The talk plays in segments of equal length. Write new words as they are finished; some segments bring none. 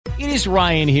It is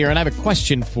Ryan here, and I have a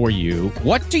question for you.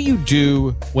 What do you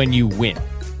do when you win?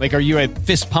 Like, are you a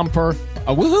fist pumper,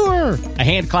 a woohooer, a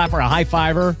hand clapper, a high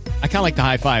fiver? I kind of like the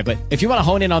high five, but if you want to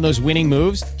hone in on those winning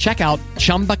moves, check out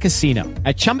Chumba Casino.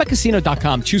 At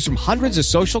ChumbaCasino.com, choose from hundreds of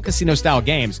social casino-style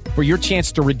games for your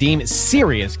chance to redeem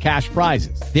serious cash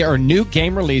prizes. There are new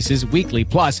game releases weekly,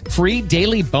 plus free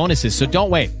daily bonuses. So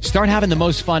don't wait. Start having the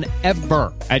most fun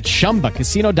ever at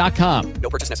ChumbaCasino.com.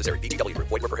 No purchase necessary. VGW Group.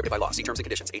 Void where prohibited by law. See terms and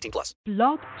conditions. 18+.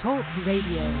 Blog Talk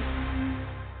Radio.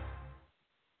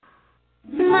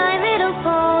 My little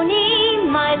pony,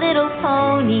 my little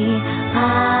pony.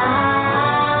 My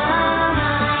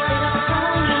little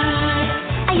pony.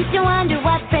 I used to wonder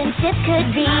what friendship could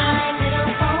be. My little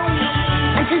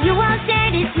pony. Until you all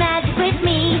shared its magic with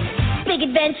me. Big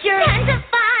adventure, tons of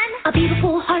fun. A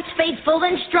beautiful heart, faithful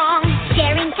and strong.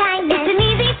 Sharing kindness, it's an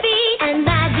easy feat. And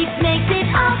magic makes it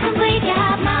all complete. You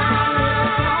have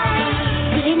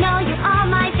mine. Did you know you are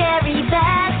my very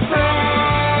best friend?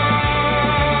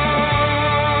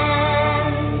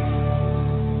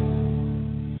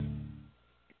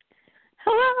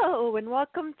 Hello, and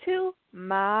welcome to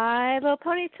My Little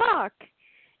Pony Talk.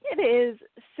 It is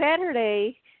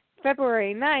Saturday,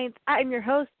 February 9th. I'm your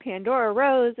host, Pandora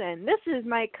Rose, and this is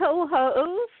my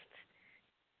co-host,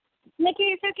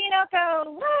 Nikki Tsukinoko.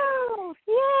 Woo!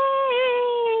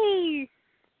 Yay!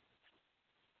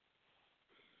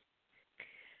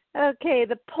 Okay,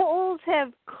 the polls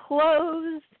have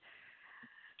closed.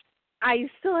 I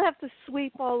still have to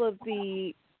sweep all of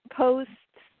the posts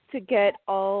to get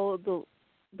all the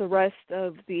rest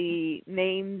of the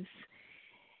names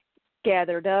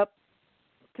gathered up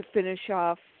to finish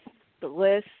off the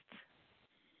list.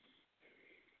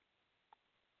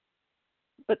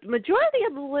 But the majority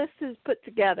of the list is put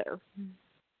together.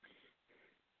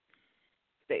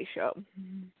 They show,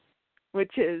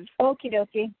 which is Okie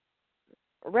dokie.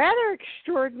 rather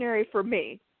extraordinary for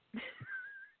me.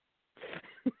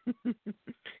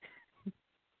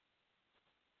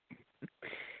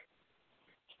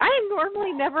 I am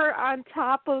normally never on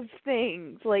top of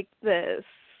things like this.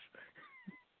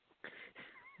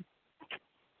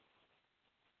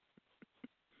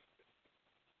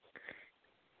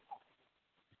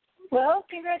 Well,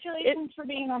 congratulations for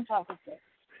being on top of it.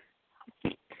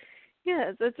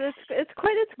 Yes, it's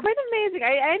quite amazing.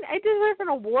 I deserve an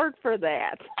award for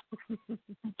that.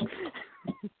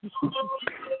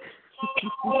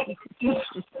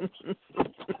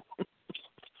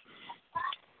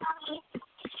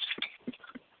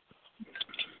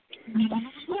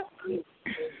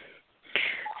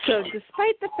 So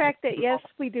despite the fact that, yes,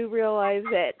 we do realize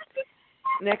that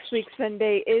next week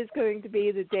Sunday is going to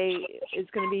be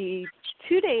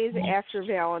 2 days after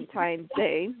Valentine's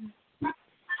Day,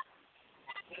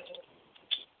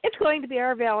 it's going to be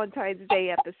our Valentine's Day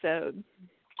episode.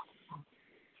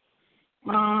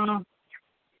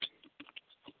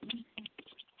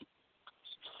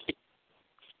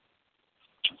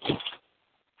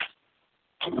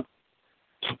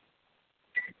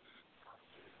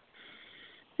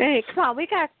 Hey, come on, we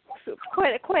got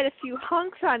quite a few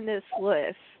hunks on this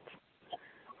list.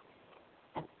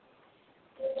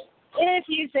 If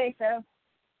you say so.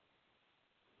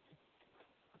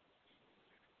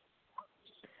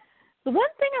 The one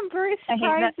thing I'm very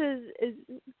surprised is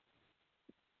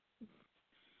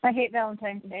I hate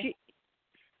Valentine's Day.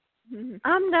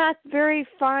 I'm not very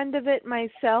fond of it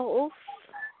myself.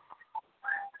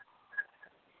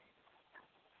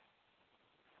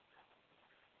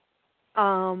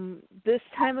 This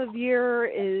time of year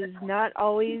is not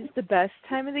always the best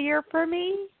time of the year for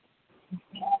me.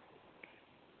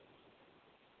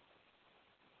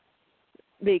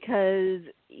 Because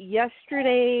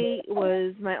yesterday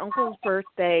was my uncle's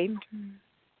birthday.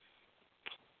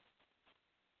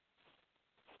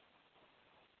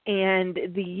 And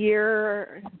the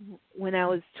year when I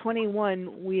was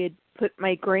 21, we had put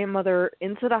my grandmother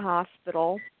into the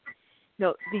hospital.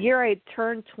 No, the year I had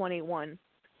turned 21.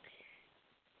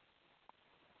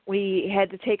 We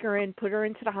had to take her in, put her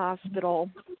into the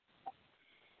hospital.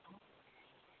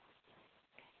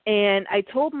 And I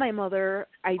told my mother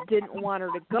I didn't want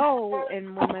her to go.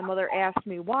 And when my mother asked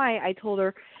me why, I told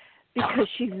her because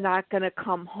she's not going to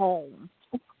come home.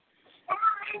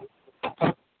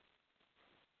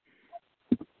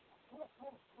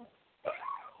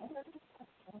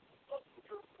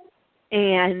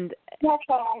 And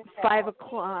 5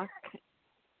 o'clock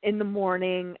in the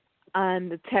morning on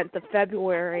the 10th of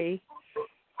February,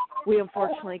 we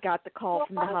unfortunately got the call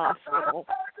from the hospital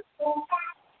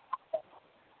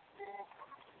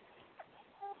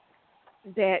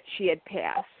that she had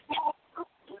passed.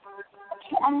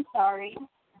 I'm sorry.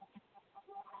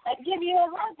 I'd give you a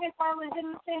hug if I was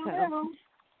in the same room.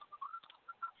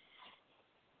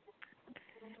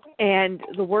 And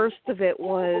the worst of it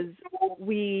was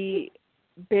we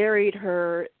buried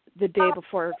her the day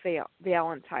before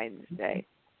Valentine's Day.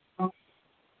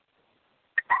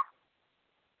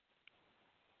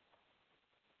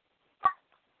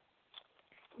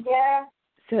 Yeah.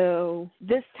 So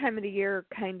this time of the year,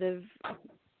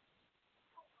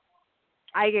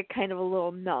 I get kind of a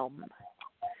little numb.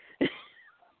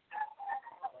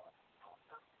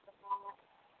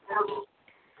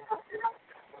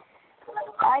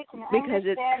 I can Because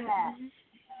understand that.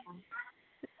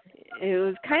 It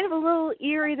was kind of a little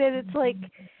eerie that it's like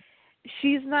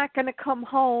she's not going to come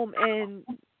home, and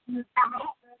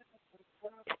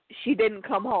she didn't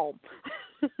come home.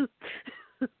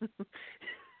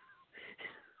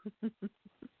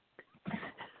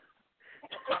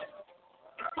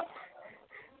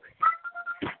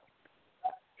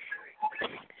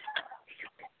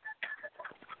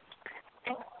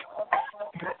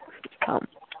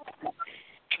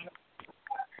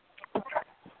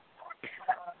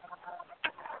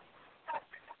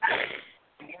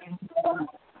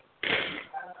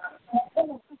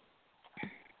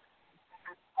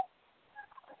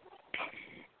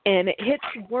 And it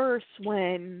hits worse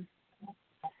when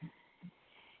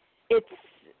it's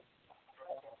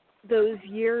those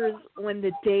years when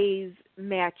the days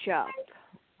match up.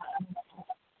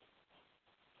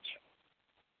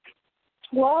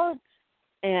 Well,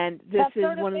 and this is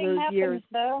sort of one of thing those happens, years.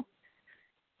 Though.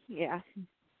 Yeah.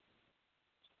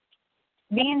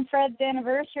 Me and Fred's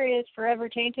anniversary is forever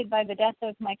tainted by the death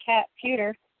of my cat,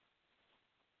 Pewter.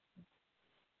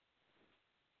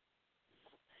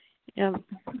 Yeah.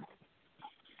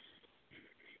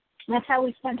 That's how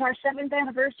we spent our 7th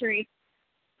anniversary,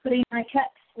 putting my cat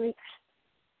to sleep.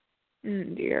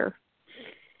 Dear.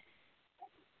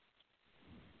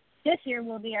 This year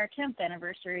will be our 10th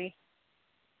anniversary.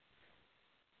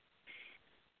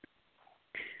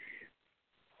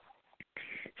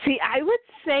 See, I would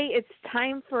say it's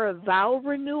time for a vow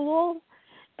renewal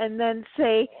and then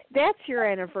say, that's your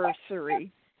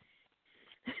anniversary.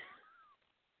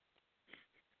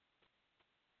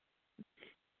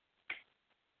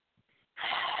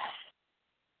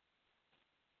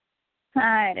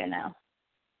 I don't know.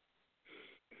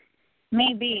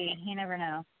 Maybe. You never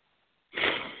know.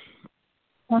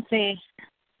 We'll see.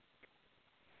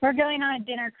 We're going on a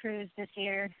dinner cruise this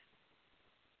year.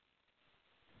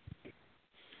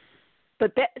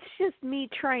 But that's just me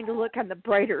trying to look on the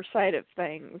brighter side of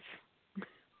things.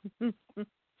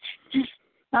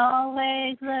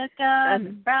 Always look on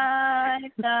the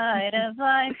bright side of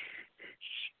life.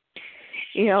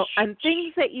 You know, on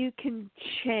things that you can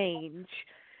change.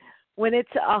 When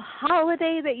it's a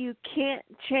holiday that you can't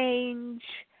change,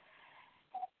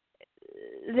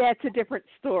 that's a different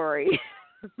story.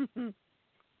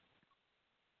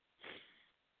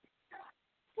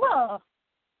 Well,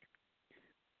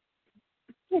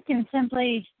 you can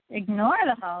simply ignore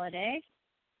the holiday.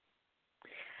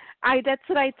 That's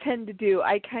what I tend to do.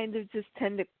 I kind of just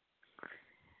tend to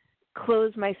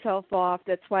close myself off.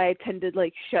 That's why I tend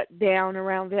to shut down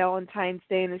around Valentine's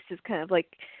Day, and it's just kind of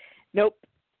like, nope.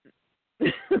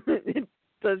 It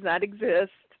does not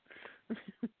exist.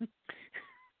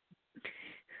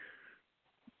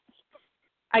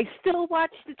 I still watch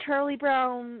the Charlie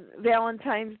Brown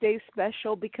Valentine's Day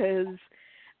special because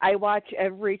I watch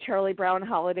every Charlie Brown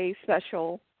holiday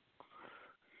special.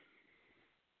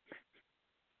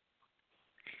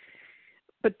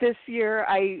 But this year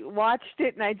I watched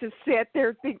it and I just sat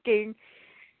there thinking,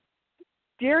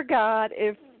 dear God,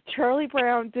 if Charlie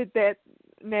Brown did that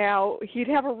now, he'd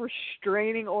have a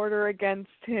restraining order against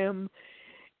him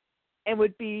and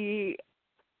would be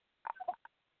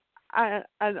on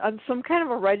some kind of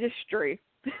a registry.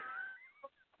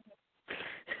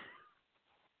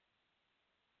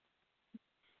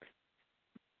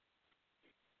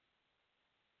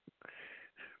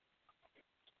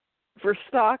 For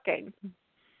stalking.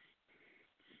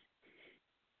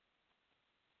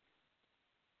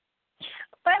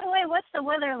 By the way, what's the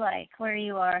weather like where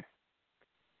you are?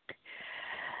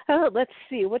 Let's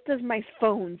see. What does my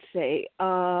phone say?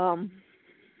 Cold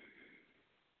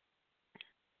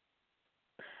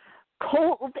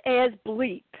as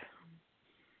bleep.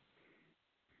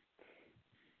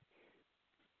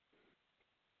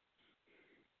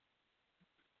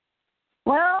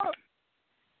 Well,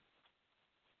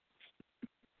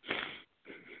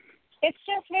 it's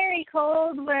just very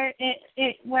cold where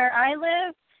where I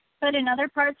live, but in other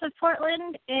parts of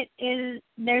Portland,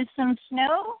 there's some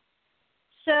snow.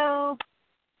 So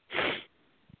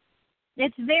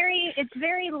it's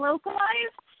very localized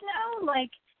snow.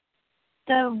 Like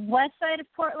The west side of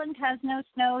Portland has no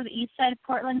snow. The east side of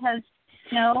Portland has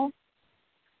snow.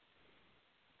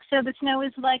 So the snow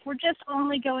is like, we're just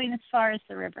only going as far as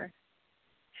the river.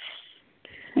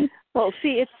 Well,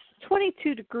 see, it's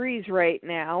 22 degrees right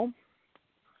now.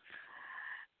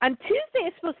 On Tuesday,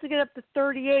 it's supposed to get up to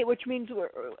 38, which means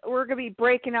we're going to be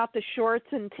breaking out the shorts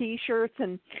and T-shirts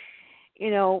and,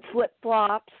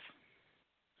 flip-flops.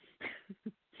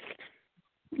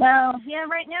 Well, yeah,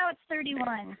 right now it's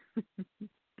 31.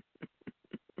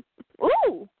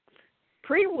 Ooh,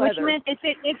 pre-weather. Which meant if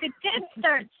it did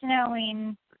start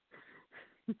snowing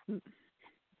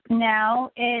now,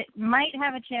 it might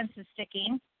have a chance of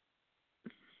sticking.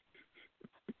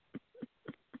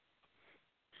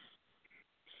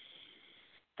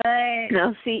 But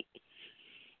now, see,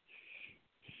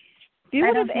 if you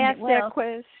would have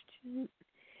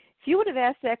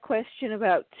asked that question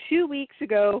about 2 weeks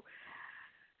ago,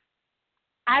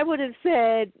 I would have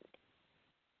said,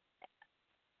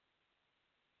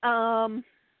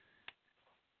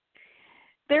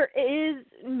 there is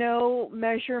no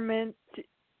measurement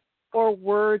or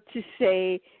word to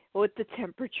say what the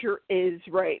temperature is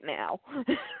right now.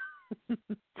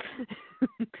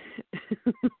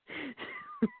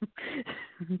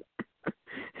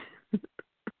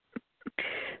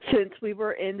 Since we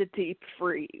were in the deep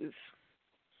freeze.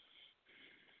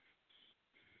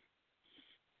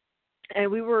 And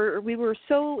we were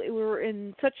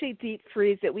in such a deep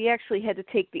freeze that we actually had to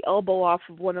take the elbow off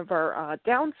of one of our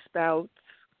downspouts.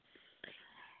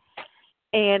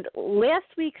 And last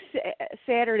week's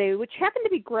Saturday, which happened to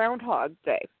be Groundhog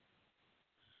Day.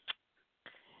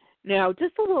 Now,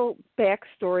 just a little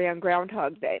backstory on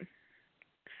Groundhog Day.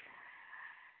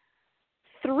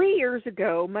 3 years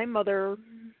ago, my mother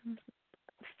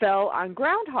fell on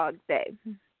Groundhog Day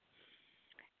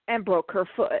and broke her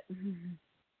foot.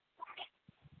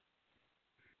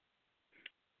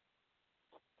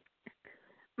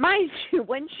 Mind you,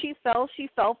 when she fell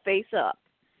face up,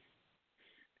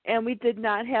 and we did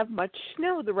not have much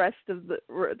snow the rest of the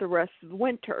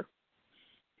winter.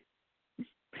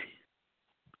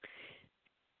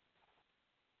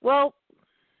 Well,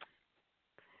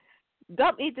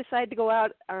 Dumpy decided to go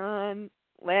out on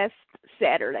last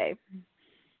Saturday.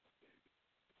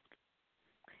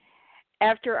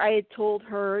 After I had told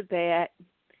her that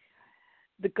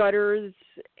the gutters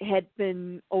had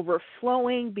been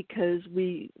overflowing because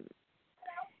the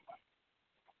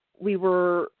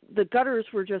gutters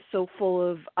were just so full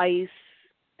of ice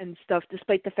and stuff,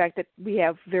 despite the fact that we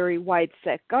have very wide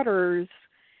set gutters.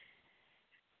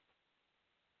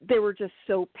 They were just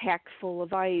so packed full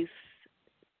of ice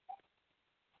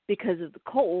because of the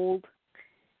cold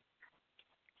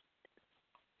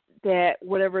that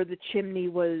whatever the chimney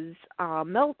was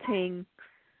melting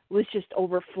was just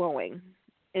overflowing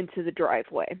into the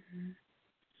driveway.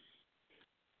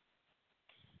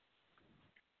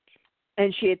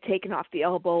 And she had taken off the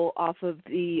elbow off of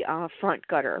the front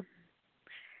gutter.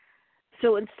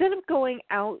 So instead of going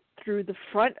out through the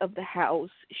front of the house,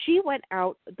 she went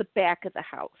out the back of the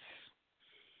house.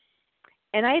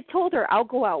 And I had told her I'll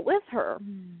go out with her.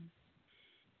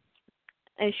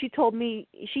 And she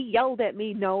yelled at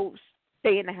me, no,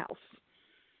 stay in the house.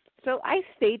 So I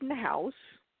stayed in the house.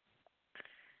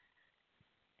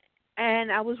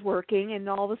 And I was working, and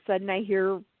all of a sudden I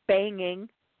hear banging.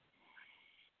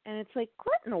 And it's like,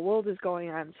 what in the world is going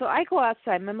on? So I go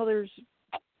outside. My mother's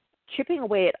chipping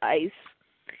away at ice.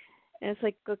 And it's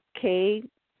like, okay,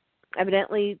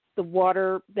 evidently the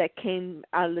water that came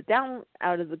out of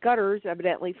the gutters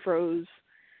evidently froze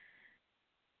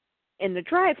in the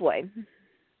driveway.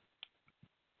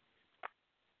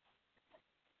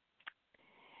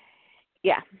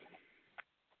 Yeah.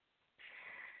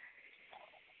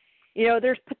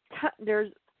 There's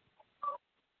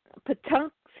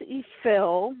Patunksy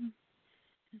Phil.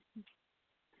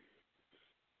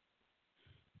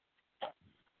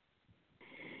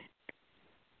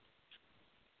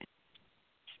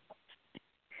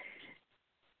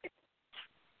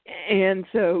 And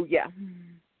so, yeah.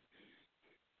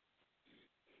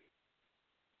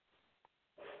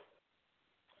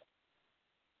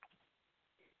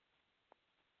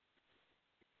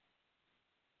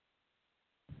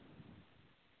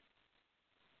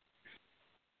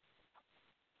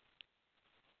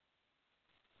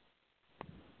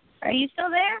 are you still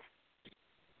there?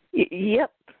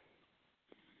 Yep.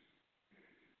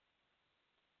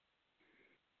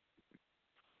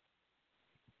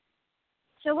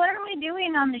 So what are we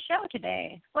doing on the show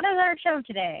today? What is our show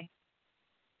today?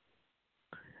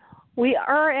 We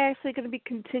are actually going to be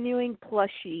continuing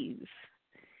plushies.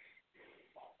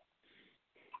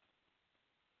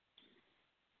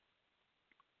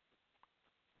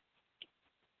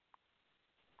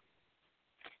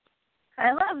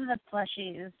 I love the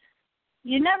plushies.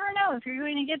 You never know if you're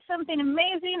going to get something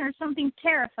amazing or something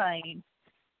terrifying.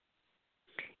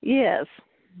 Yes.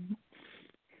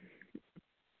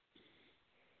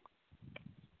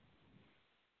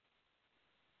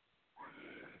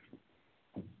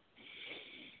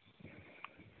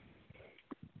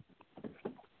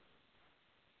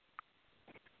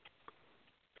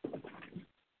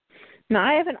 Now,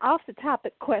 I have an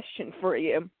off-the-topic question for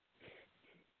you.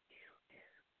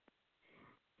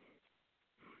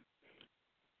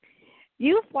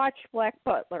 You've watched Black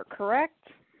Butler, correct?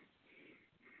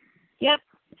 Yep.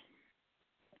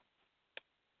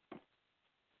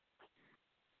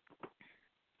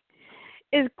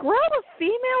 Is Grow a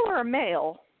female or a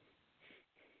male?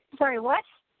 Sorry, what?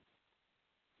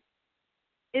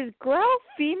 Is Grow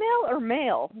female or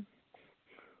male?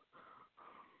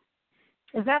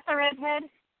 Is that the redhead?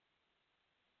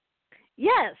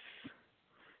 Yes.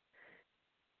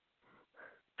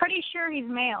 Pretty sure he's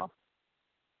male.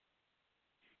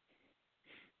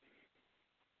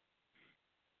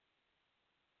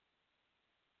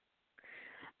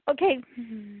 Okay.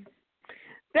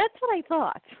 That's what I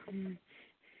thought.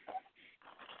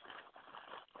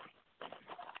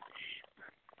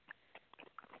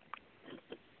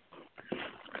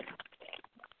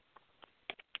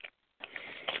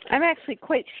 I'm actually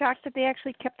quite shocked that they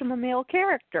actually kept him a male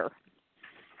character.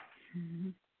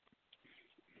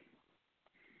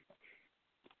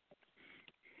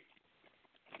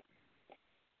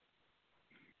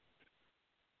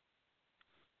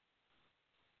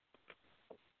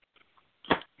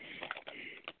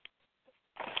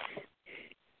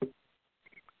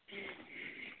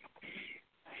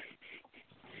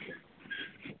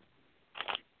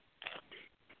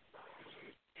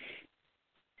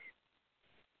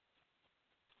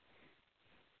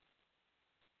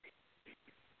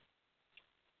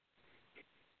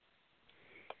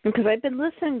 Because I've been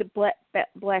listening to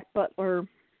Black Butler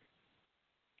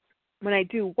when I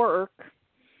do work.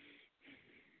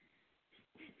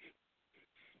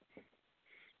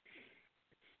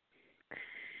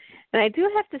 And I do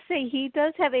have to say, he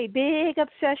does have a big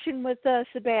obsession with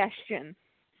Sebastian.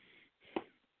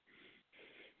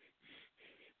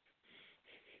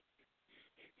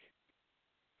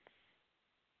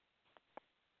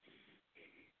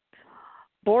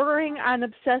 Bordering on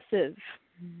obsessive.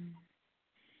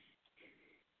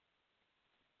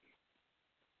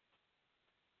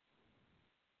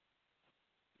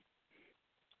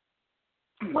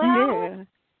 Well, Yeah.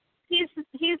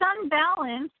 he's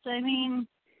unbalanced. I mean,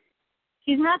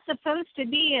 he's not supposed to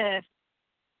be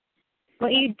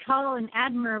what you'd call an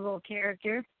admirable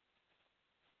character.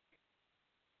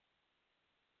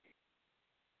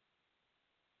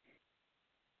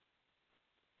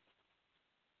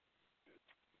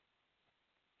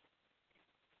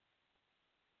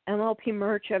 MLP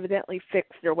Merch evidently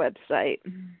fixed their website.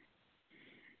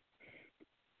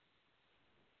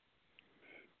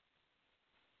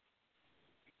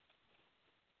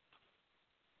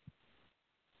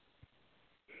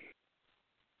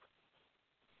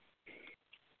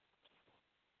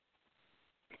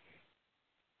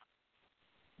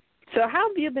 So how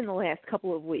have you been the last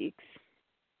couple of weeks?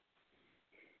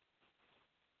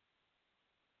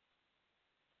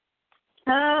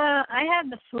 I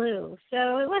had the flu,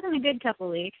 so it wasn't a good couple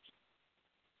weeks.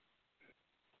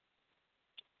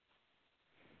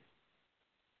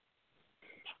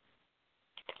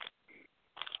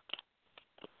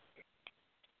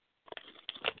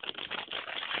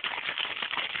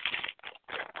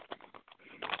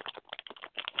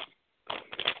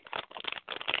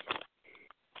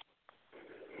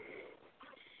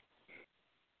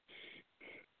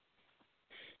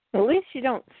 At least you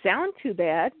don't sound too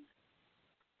bad.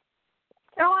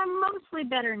 Oh, I'm mostly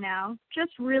better now.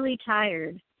 Just really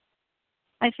tired.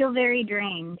 I feel very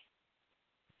drained.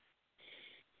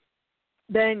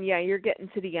 Then, yeah, you're getting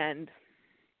to the end.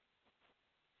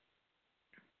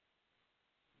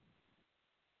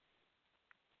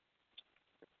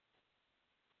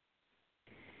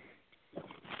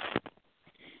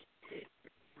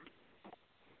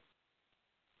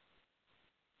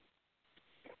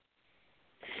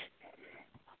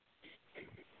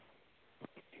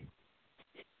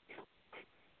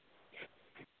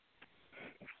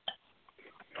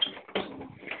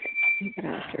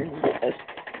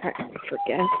 I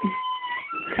forget.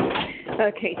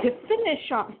 Okay, to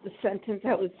finish off the sentence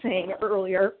I was saying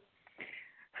earlier,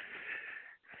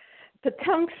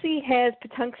 Patunksy has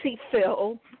Patunksy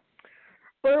Phil.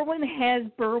 Berwin has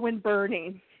Berwin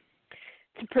Burning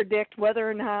to predict whether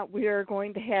or not we are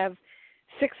going to have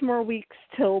 6 more weeks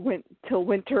till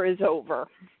winter is over.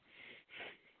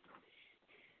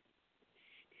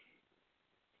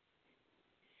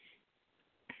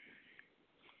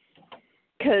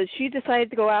 because she decided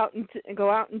to go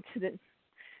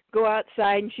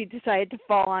outside, and she decided to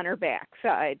fall on her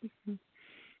backside.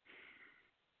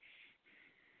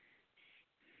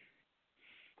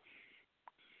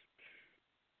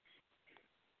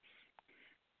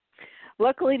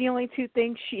 Luckily, the only two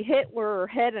things she hit were her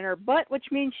head and her butt, which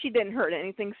means she didn't hurt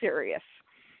anything serious.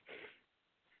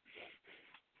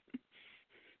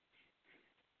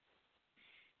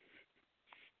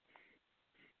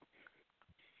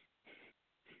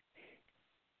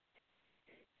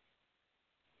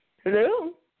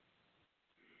 Hello?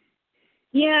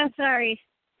 Yeah, sorry.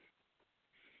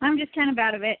 I'm just kind of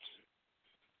out of it.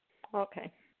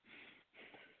 Okay.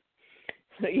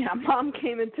 So, yeah, Mom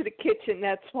came into the kitchen.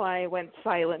 That's why I went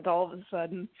silent all of a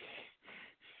sudden.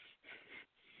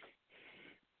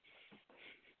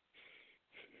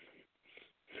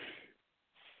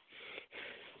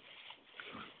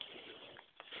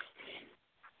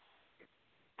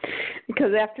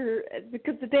 Because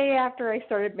the day after I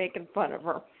started making fun of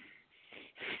her.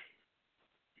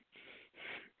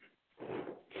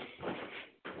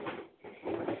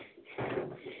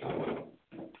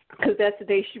 Because that's the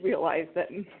day she realized that.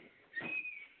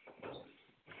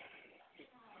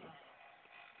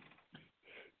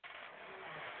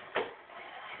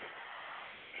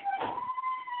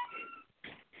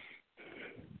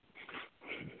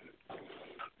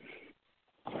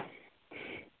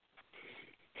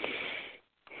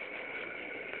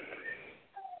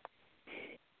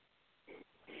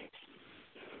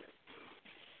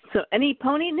 So, any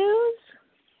pony news?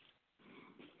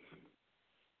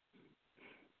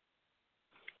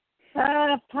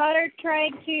 Potter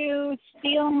tried to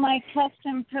steal my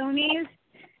custom ponies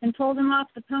and pulled them off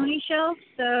the pony shelf,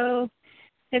 so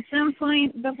at some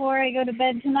point before I go to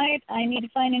bed tonight, I need to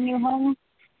find a new home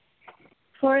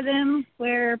for them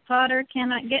where Potter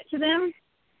cannot get to them.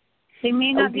 They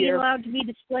may not be allowed to be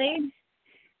displayed.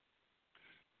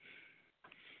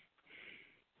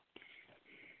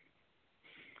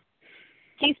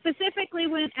 He specifically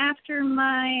went after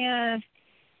my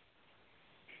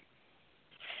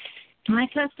my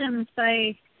customs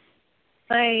by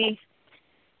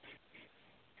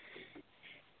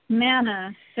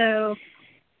mana, so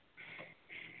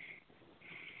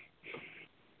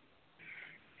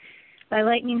by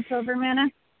lightning silver mana.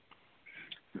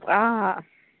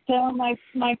 So my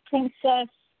princess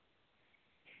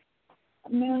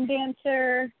moon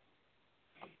dancer,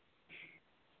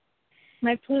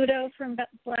 my Pluto from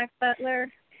Black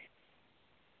Butler.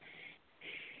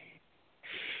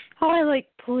 Oh, I like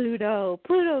Pluto.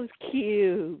 Pluto's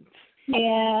cute.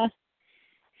 Yeah.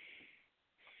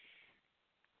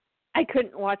 I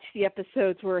couldn't watch the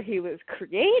episodes where he was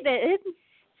created.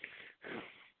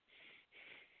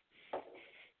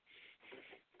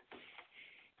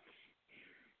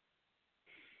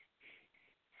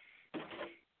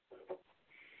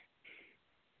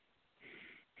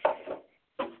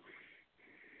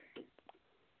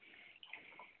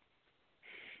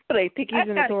 But I think he's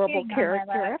an adorable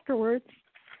character afterwards.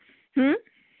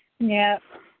 Yeah.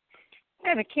 I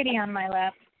have a kitty on my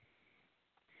lap.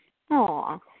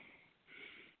 Aw.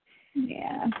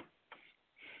 Yeah.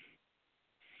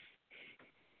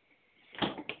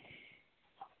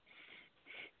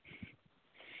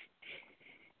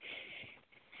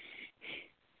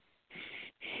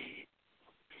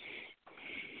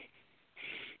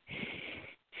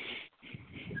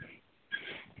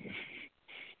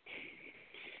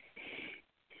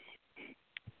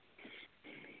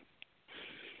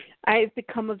 I've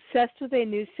become obsessed with a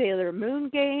new Sailor Moon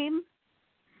game.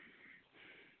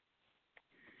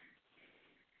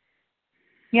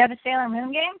 You have a Sailor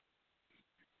Moon game?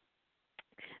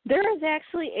 There is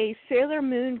actually a Sailor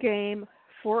Moon game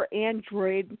for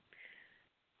Android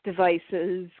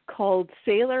devices called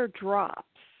Sailor Drops.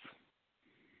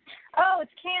 Oh,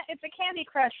 it's a Candy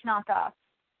Crush knockoff.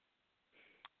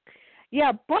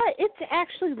 Yeah, but it's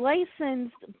actually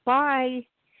licensed by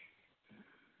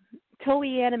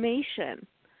Toei Animation.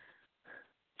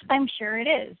 I'm sure it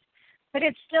is. But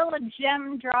it's still a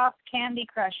gem drop Candy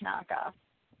Crush knockoff.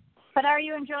 But are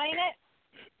you enjoying it?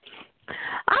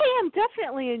 I am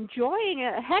definitely enjoying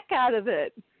a heck out of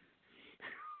it.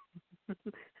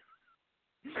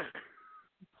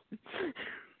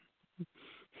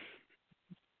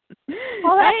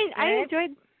 Well, I'm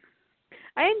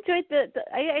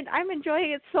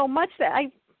enjoying it so much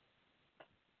that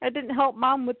I didn't help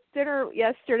Mom with dinner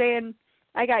yesterday, and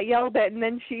I got yelled at, and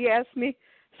then she asked me,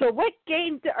 so what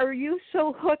game are you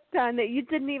so hooked on that you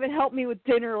didn't even help me with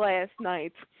dinner last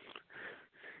night?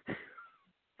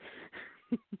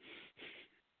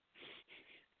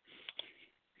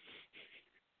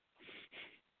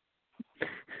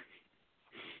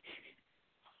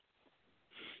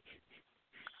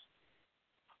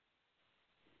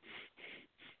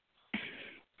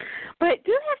 But I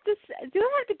do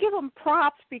have to give them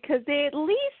props because they at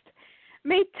least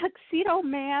made Tuxedo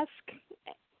Mask,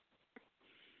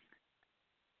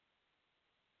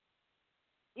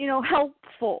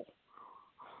 helpful.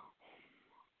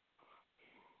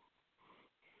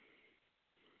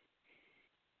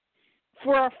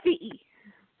 For a fee.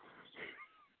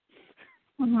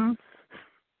 Mhm.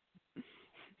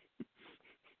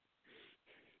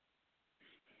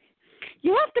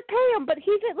 You have to pay him, but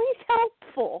he's at least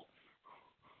helpful.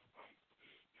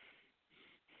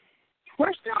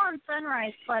 We're still on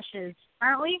Funrise Plushies,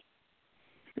 aren't we?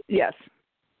 Yes.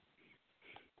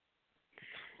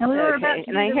 And we were about to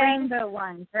and do I the have, rainbow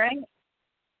ones, right?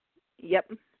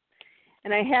 Yep.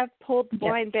 And I have pulled the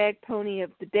blind bag pony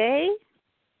of the day.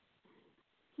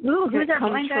 Ooh, who's our comes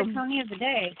blind bag from- pony of the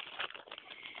day?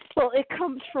 Well, it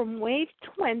comes from Wave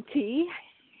 20,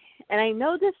 and I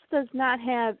know this does not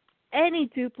have any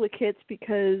duplicates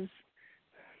because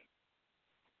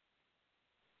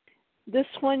this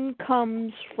one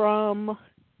comes from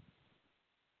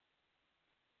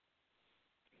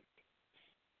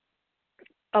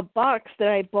a box that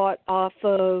I bought off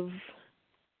of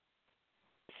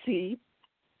C.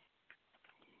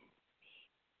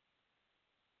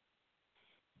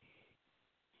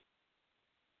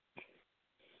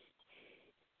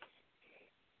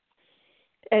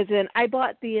 As in, I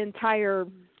bought the entire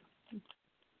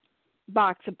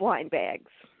box of blind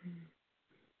bags.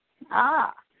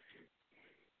 Ah.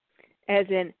 As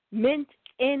in, mint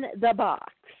in the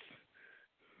box.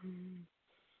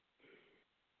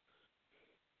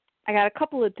 I got a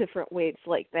couple of different waves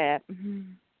like that.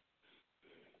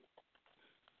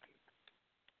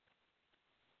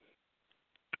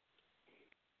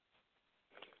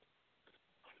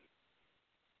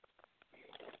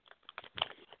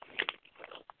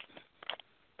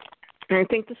 And I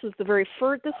think this was the very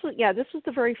first. This was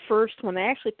the very first one. I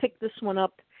actually picked this one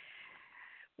up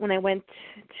when I went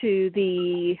to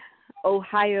the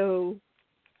Ohio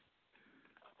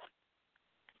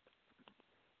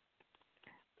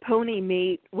pony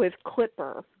meet with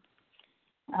Clipper.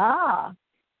 Ah.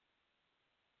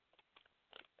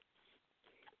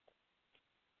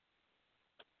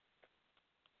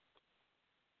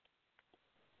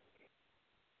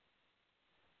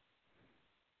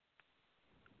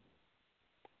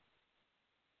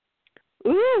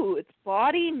 Ooh, it's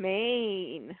Body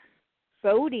Mane.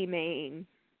 Bodie Mane.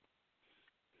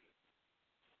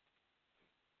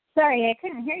 Sorry, I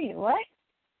couldn't hear you. What?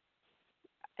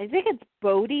 I think it's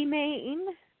Bodie Mane.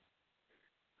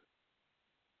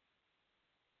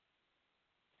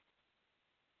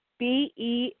 Beaude.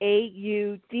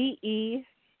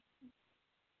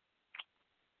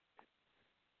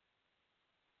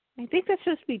 I think that's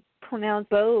supposed to be pronounced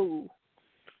Bo.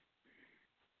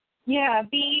 Yeah,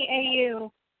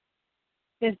 BAU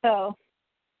is Bo.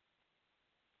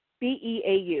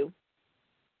 Beau.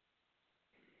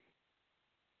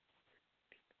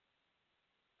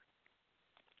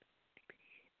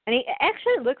 And he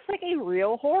actually looks like a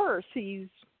real horse. He's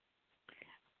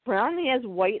brown and he has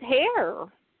white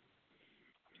hair.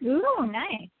 Ooh,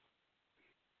 nice.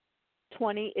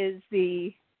 20 is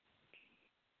the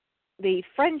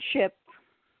friendship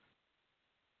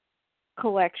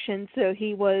collection, so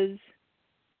he was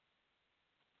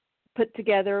put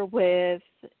together with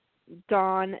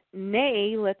Don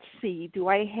Ney. Let's see,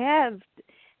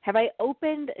 have I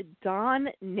opened Don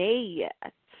Ney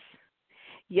yet?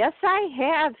 Yes, I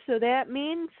have, so that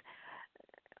means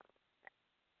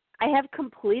I have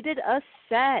completed a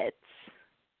set.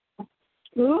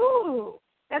 Ooh,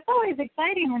 that's always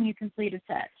exciting when you complete a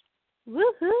set.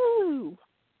 Woohoo!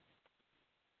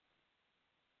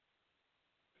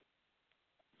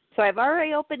 So I've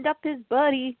already opened up his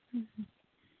buddy.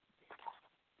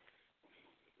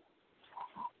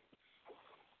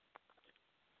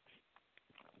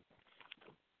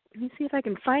 Let me see if I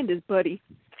can find his buddy.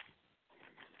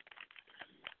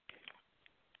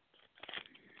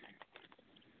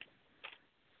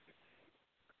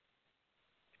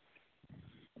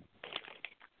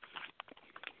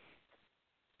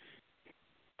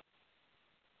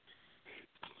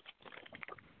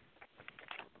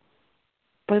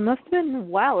 But it must have been a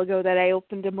while ago that I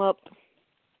opened him up.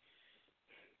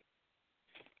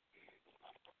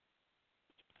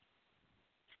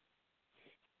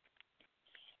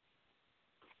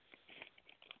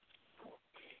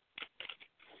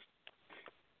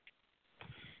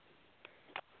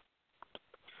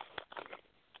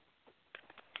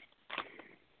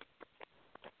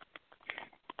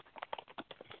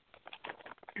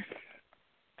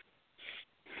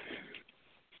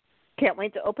 Can't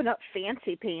wait to open up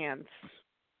Fancy Pants.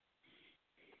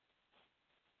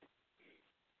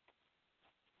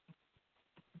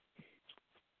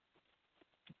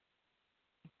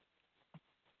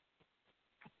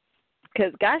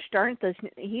 Because gosh darn, does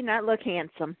he not look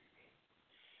handsome?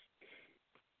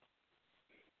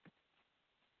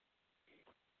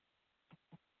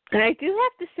 And I do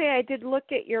have to say, I did look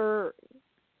at your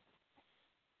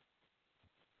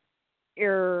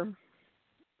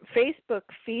Facebook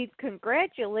feed.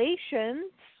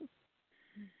 Congratulations.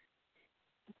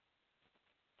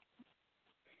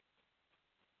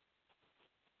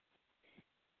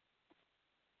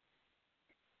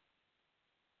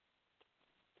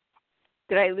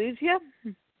 Did I lose you?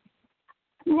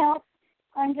 No,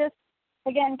 I'm just,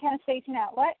 again, kind of spacing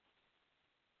out. What?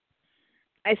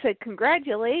 I said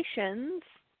congratulations.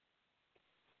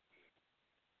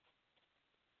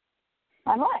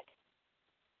 On what?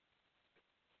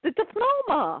 The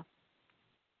diploma.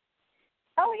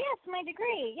 Oh, yes, my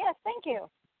degree. Yes, thank you.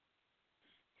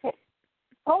 It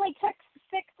only took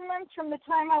 6 months from the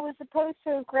time I was supposed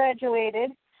to have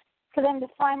graduated for them to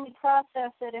finally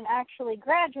process it and actually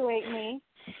graduate me.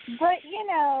 But,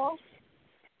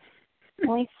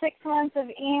 only 6 months of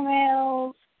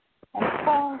emails and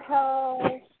phone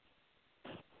calls.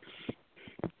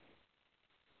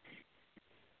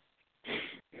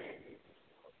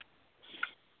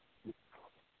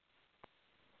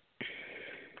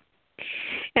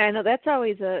 Yeah, I know that's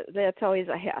always a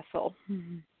hassle.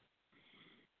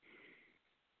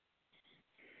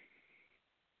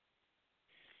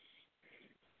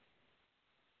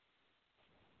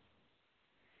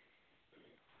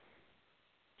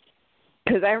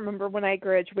 Because I remember when I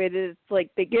graduated, it's like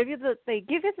they give you the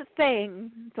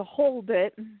thing to hold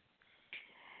it,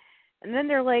 and then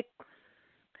they're like,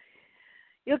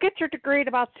 "You'll get your degree in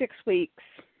about 6 weeks."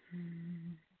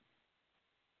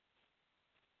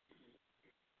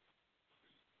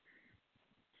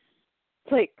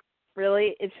 It's like,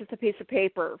 really? It's just a piece of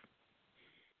paper.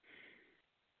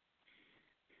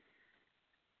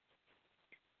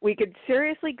 We could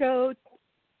seriously go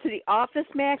to the Office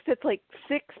Max that's like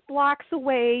 6 blocks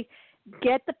away,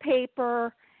 get the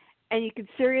paper, and you can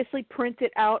seriously print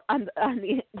it out on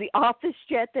the office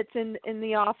jet that's in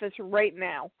the office right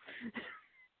now.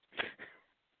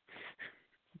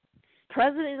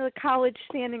 President of the college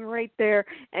standing right there,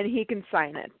 and he can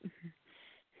sign it.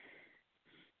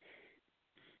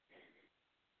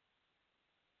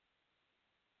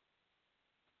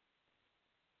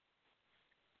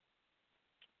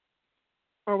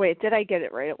 Or wait, did I get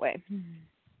it right away?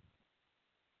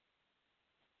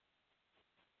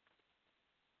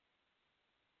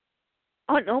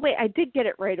 Oh, no, wait, I did get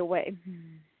it right away.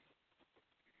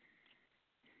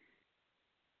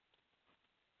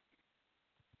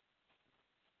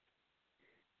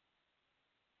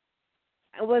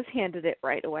 I was handed it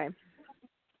right away.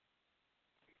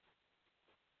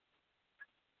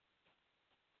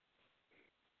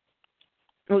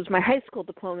 It was my high school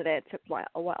diploma that it took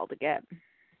a while to get.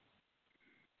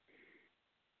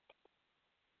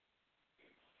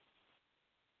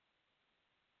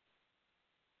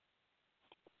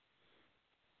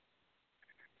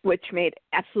 Which made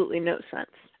absolutely no sense.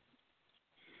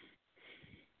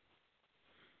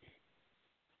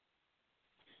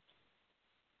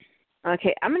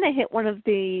 Okay, I'm gonna hit one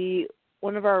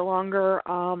of our longer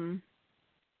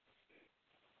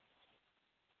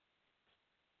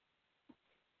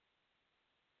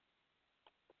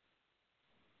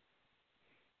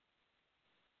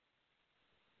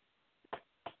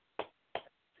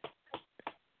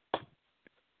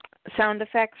sound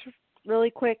effects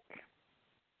really quick.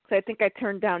 So I think I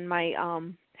turned down my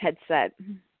headset.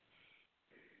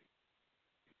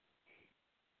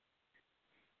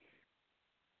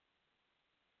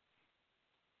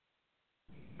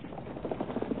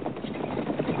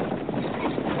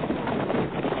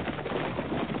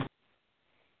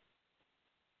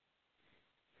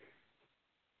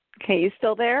 Okay, you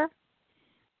still there?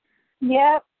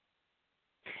 Yep.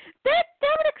 That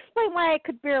would explain why I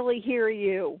could barely hear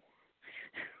you.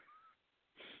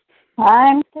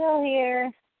 I'm still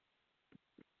here.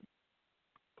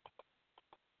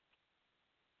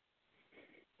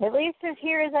 At least as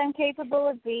here as I'm capable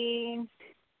of being.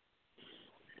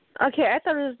 Okay, I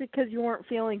thought it was because you weren't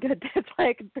feeling good. That's why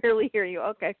I could barely hear you.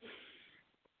 Okay.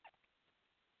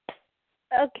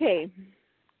 Okay.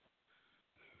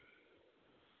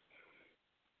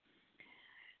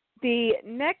 The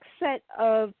next set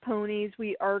of ponies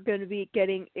we are going to be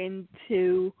getting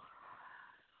into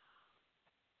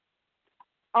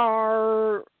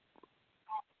are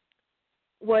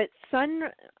what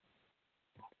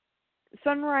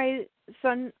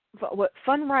what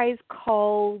Funrise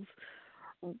calls,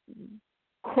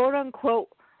 quote unquote,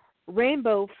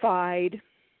 rainbow-fied,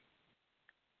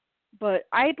 but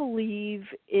I believe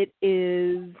it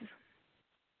is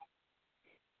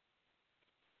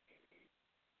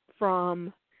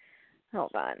from,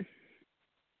 hold on,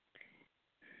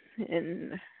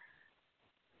 in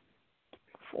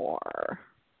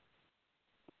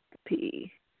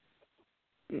 4P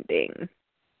ding.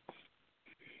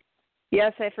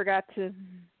 Yes, I forgot to.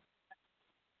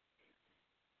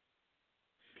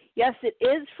 Yes, it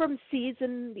is from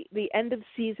the end of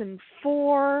season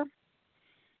 4.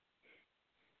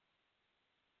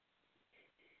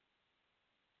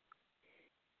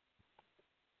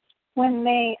 When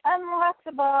they unlock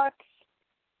the box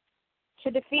to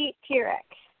defeat T-Rex.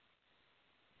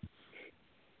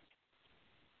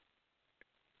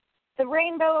 The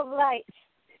Rainbow of Light.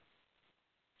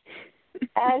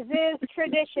 As is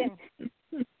tradition.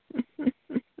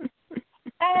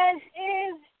 As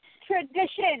is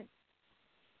tradition.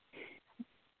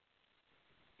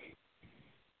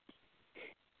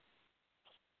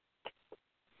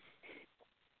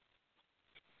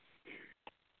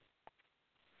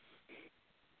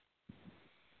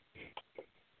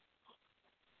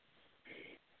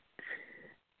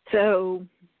 So,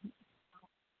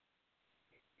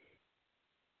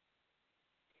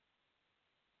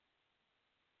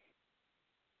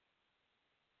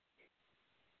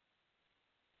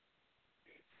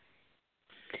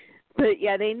 but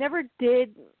yeah, they never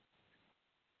did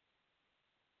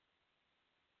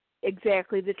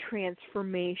exactly the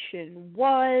transformation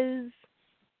was,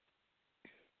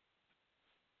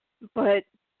 but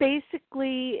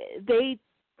basically they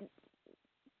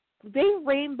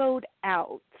rainbowed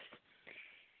out,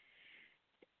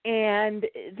 and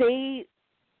they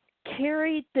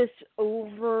carried this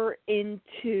over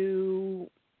into,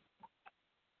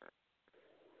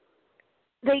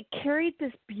 they carried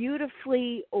this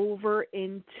beautifully over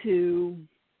into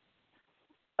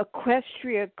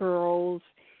Equestria Girls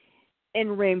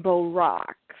and Rainbow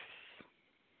Rocks.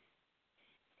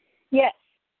 Yes.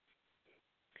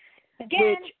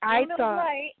 Again, Which I Rainbow thought, of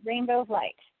Light, Rainbow of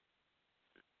Light.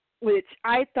 Which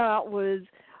I thought was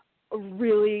a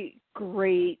really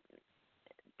great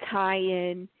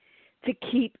tie-in to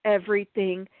keep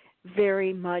everything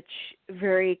very much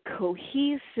very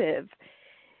cohesive.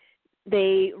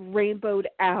 They rainbowed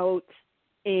out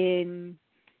in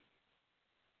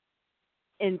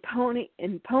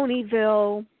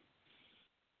Ponyville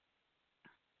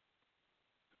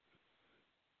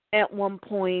at one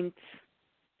point,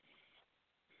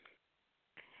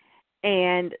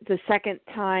 and the second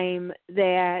time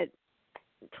that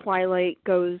Twilight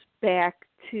goes back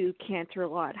to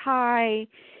Canterlot High,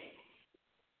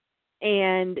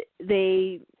 and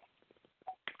they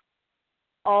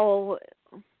all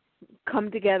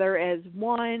come together as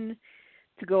one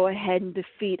to go ahead and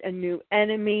defeat a new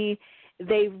enemy.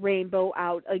 They rainbow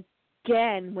out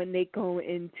again when they go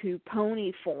into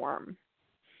pony form.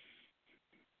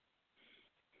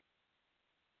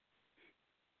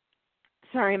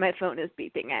 Sorry, my phone is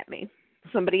beeping at me.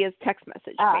 Somebody has text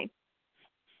messaged me.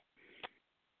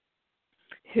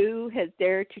 Who has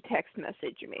dared to text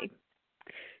message me?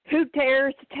 Who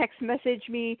dares to text message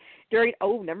me during...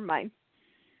 Oh, never mind.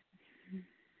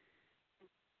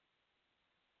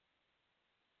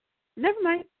 Never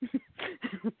mind.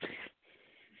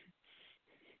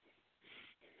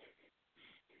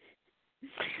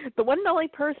 The one and only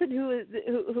person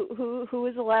who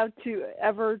is allowed to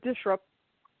ever disrupt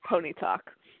Pony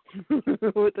Talk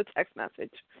with a text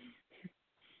message.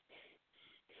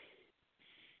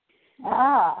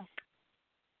 Ah,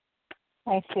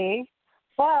 I see.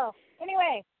 Well,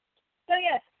 anyway, so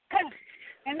yes,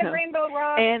 and the Rainbow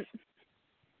Rock, and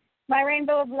my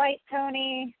Rainbow of Light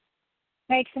pony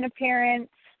makes an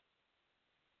appearance.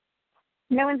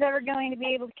 No one's ever going to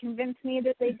be able to convince me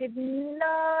that they did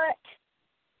not,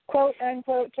 quote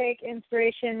unquote, take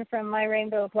inspiration from my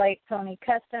Rainbow of Light pony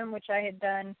custom, which I had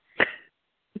done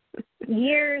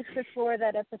years before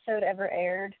that episode ever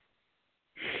aired.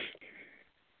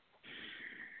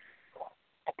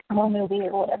 Or movie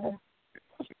or whatever.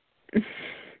 Is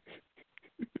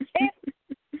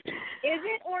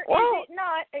it or is it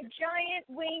not a giant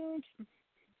winged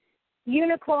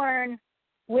unicorn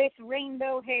with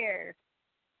rainbow hair?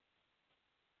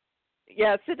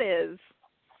 Yes, it is.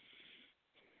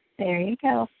 There you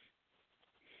go.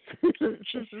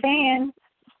 Just saying.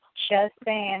 Just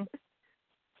saying.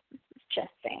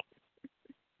 Just saying.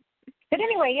 But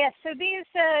anyway, yes. So these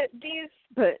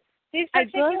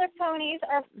particular ponies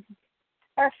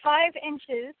are 5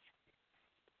 inches,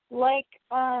 like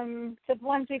the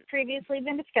ones we've previously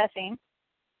been discussing.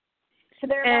 So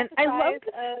they're about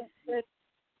the size of the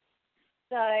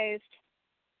sized,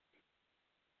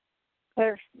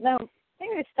 or no, I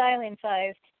think they're styling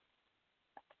sized.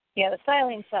 Yeah, the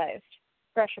styling sized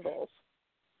brushables.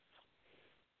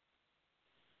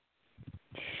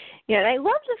 Yeah, and I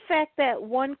love the fact that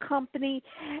one company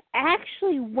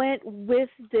actually went with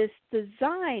this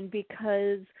design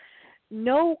because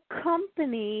no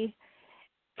company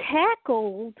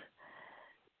tackled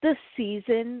the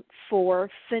season 4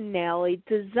 finale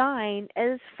design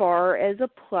as far as a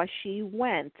plushie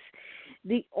went.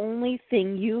 The only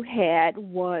thing you had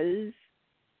was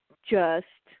just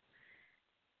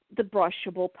the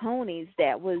brushable ponies.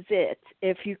 That was it,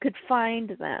 if you could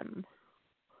find them.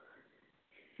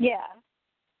 Yeah.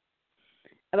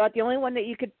 About the only one that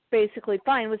you could basically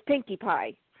find was Pinkie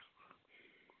Pie.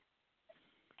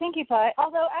 Pinkie Pie.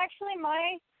 Although, actually,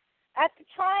 at the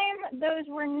time, those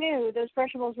were new. Those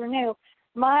brushables were new.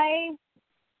 My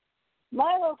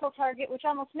local Target, which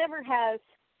almost never has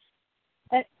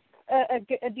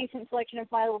a decent selection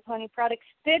of My Little Pony products,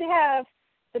 did have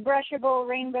the brushable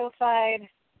rainbow-fied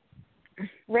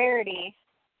Rarity,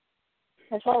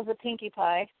 as well as the Pinkie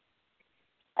Pie.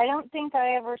 I don't think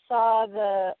I ever saw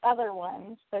the other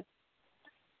ones, but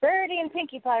Rarity and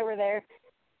Pinkie Pie were there.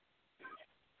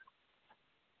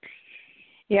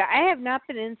 Yeah, I have not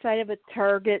been inside of a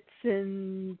Target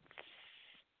since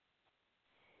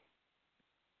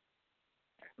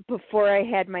before I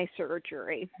had my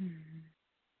surgery.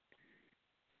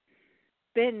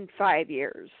 Been 5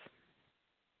 years.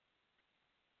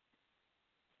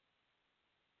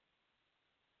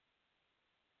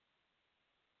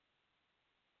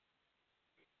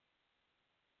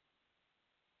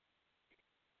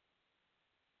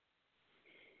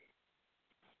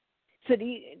 So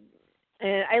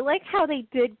and I like how they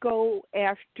did go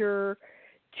after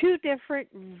 2 different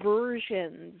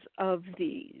versions of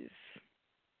these.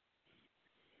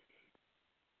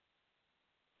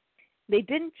 They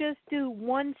didn't just do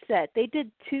one set, they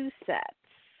did 2 sets.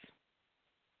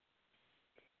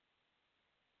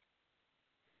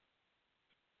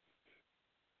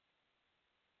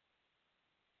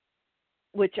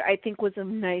 Which I think was a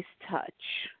nice touch.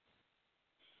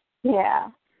 Yeah.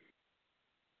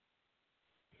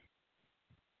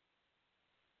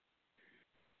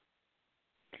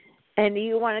 And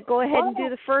you want to go ahead and do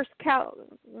the first count?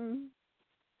 Oh,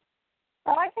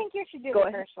 I think you should do Go the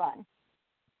ahead. first one.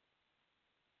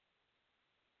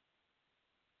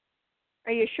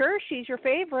 Are you sure she's your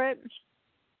favorite?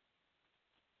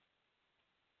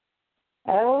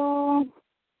 Oh,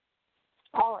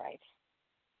 all right.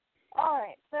 All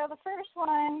right, so the first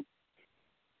one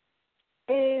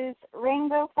is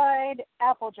Rainbow-fied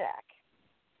Applejack.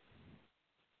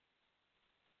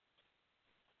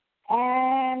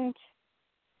 And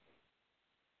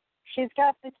she's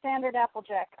got the standard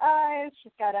Applejack eyes,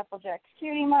 she's got Applejack's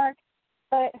cutie mark,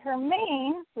 but her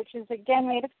mane, which is again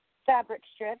made of fabric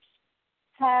strips,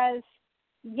 has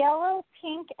yellow,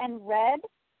 pink, and red,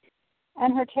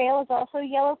 and her tail is also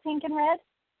yellow, pink, and red.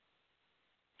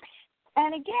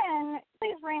 And again,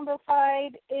 this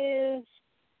rainbow-fied is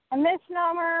a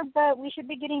misnomer, but we should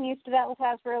be getting used to that with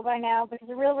Hasbro by now, because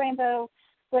a real rainbow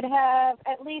would have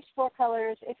at least 4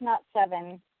 colors, if not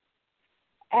 7.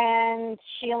 And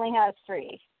she only has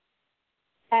 3.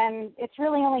 And it's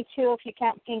really only 2 if you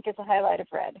count pink as a highlight of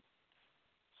red.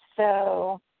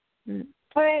 So,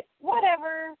 but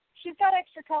whatever. She's got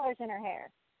extra colors in her hair.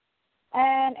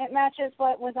 And it matches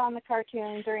what was on the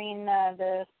cartoon during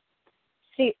the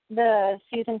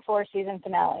season 4 season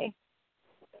finale.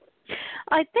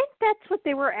 I think that's what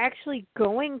they were actually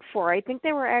going for. I think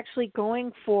they were actually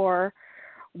going for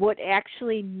what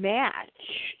actually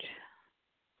matched.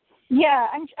 Yeah,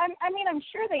 I'm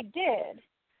sure they did.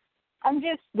 I'm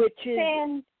just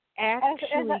saying,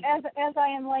 actually, as I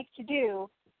am like to do,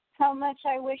 how much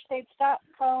I wish they'd stop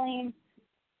calling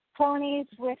ponies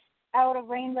without a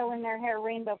rainbow in their hair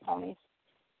rainbow ponies.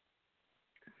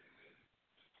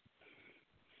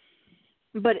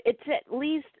 But it's at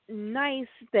least nice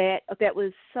that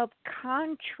was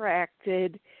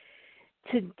subcontracted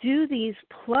to do these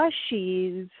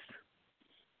plushies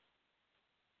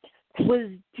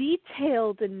was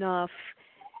detailed enough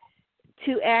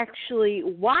to actually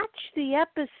watch the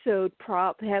episode,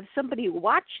 have somebody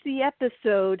watch the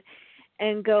episode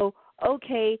and go,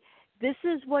 okay, this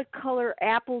is what color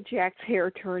Applejack's hair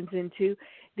turns into.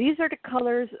 These are the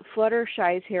colors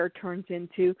Fluttershy's hair turns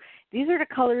into. These are the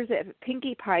colors that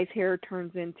Pinkie Pie's hair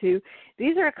turns into.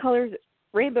 These are the colors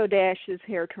Rainbow Dash's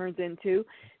hair turns into.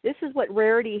 This is what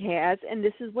Rarity has, and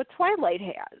this is what Twilight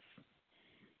has.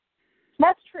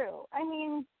 That's true. I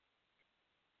mean,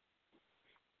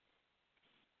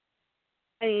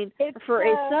 for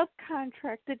a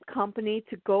subcontracted company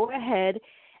to go ahead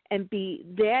and be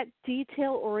that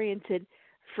detail-oriented,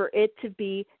 for it to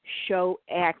be show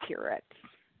accurate.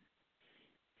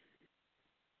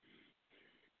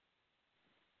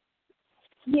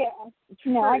 Yeah.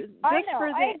 No, I know. for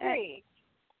I agree.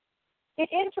 It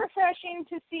is refreshing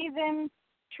to see them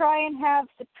try and have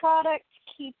the product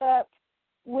keep up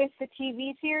with the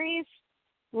TV series,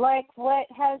 like what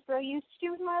Hasbro used to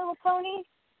do with My Little Pony.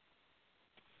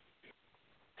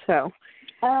 So,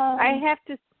 I have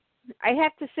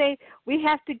to say we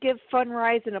have to give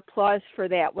Funrise an applause for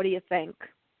that. What do you think?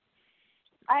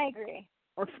 I agree.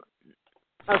 Okay,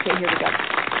 here we go.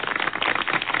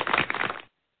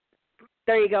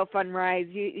 There you go,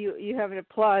 Funrise. You have an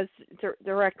applause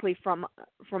directly from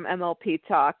MLP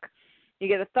Talk. You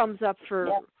get a thumbs up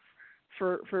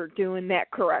for doing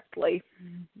that correctly.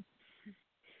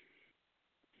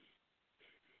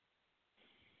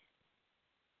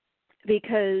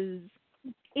 Because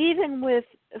even with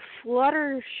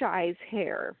Fluttershy's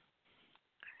hair,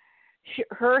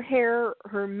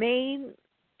 her mane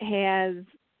has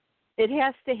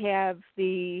to have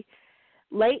the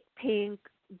light pink,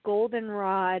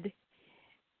 goldenrod,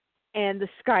 and the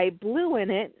sky blue in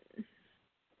it.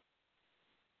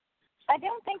 I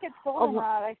don't think it's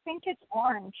goldenrod. I think it's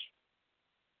orange.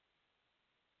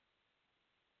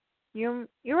 You're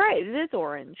right. It is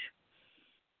orange.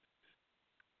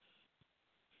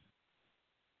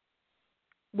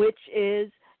 Which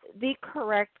is the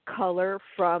correct color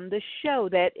from the show.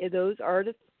 Those are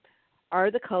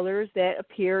the colors that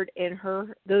appeared in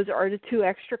her. Those are the two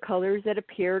extra colors that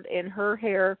appeared in her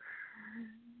hair.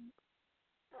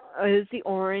 Is the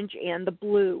orange and the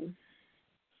blue.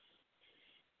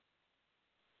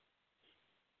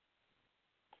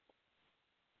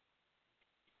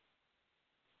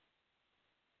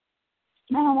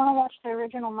 I don't want to watch the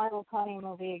original My Little Pony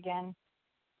movie again.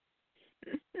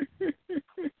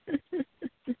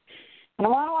 And I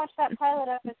want to watch that pilot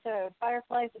episode,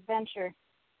 Firefly's Adventure.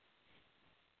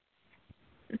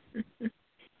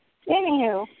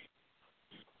 Anywho,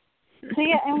 so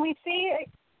yeah, and we see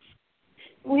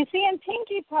in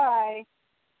Pinkie Pie,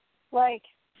 like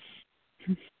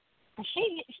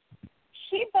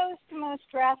she boasts the most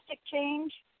drastic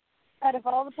change out of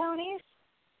all the ponies.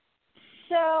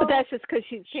 So, but that's just because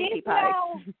she's Pinkie Pie.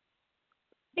 Now,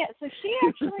 yeah, so she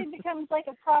actually becomes like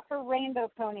a proper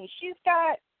rainbow pony. She's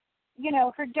got,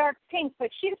 her dark pink, but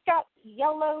she's got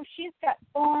yellow, she's got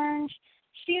orange,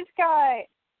 she's got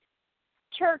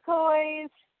turquoise,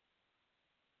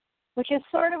 which is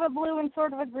sort of a blue and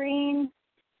sort of a green.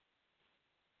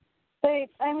 But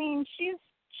I mean,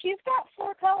 she's got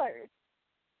 4 colors.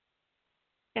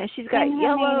 Yeah, she's got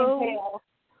yellow.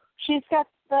 She's got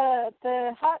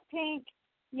the hot pink,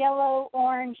 yellow,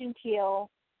 orange, and teal.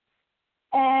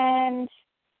 And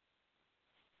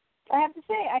I have to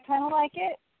say, I kind of like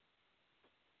it.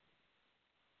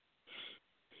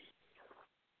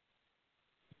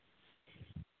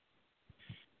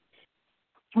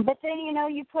 But then,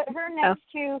 you put her next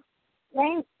to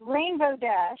Rainbow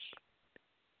Dash,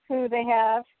 who they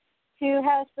have, who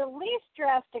has the least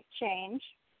drastic change.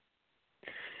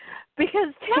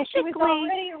 Because technically, she was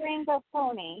already a rainbow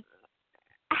pony.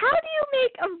 How do you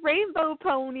make a rainbow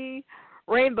pony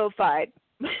rainbow-fied?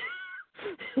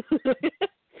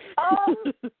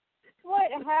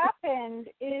 What happened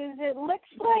is it looks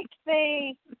like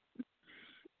they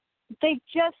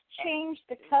just changed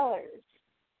the colors.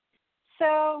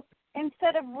 So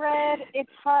instead of red, it's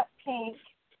hot pink.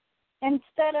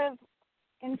 Instead of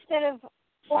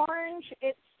orange,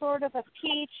 it's sort of a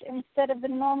peach. Instead of the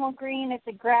normal green, it's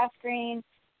a grass green.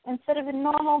 Instead of a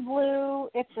normal blue,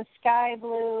 it's a sky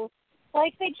blue.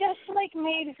 Like they just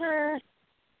made her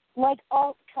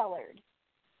alt colored,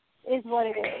 is what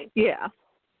it is. Yeah.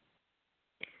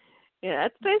 Yeah,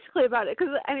 that's basically about it.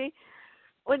 Because I mean,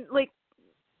 when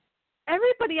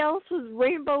everybody else was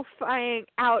rainbow-fying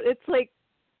out, it's like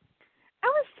I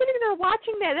was sitting there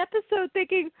watching that episode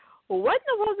thinking, well, what in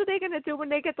the world are they going to do when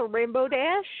they get the Rainbow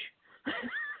Dash?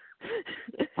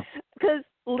 Because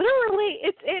literally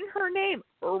it's in her name,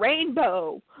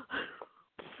 Rainbow.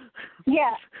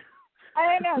 Yeah, I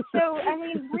don't know. So, I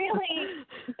mean, really,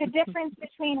 the difference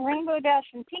between Rainbow Dash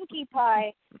and Pinkie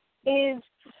Pie is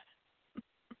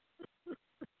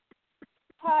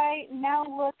Pie now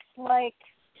looks like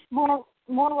more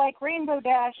like Rainbow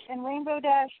Dash, and Rainbow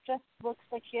Dash just looks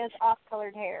like she has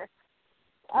off-colored hair.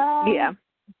 Yeah.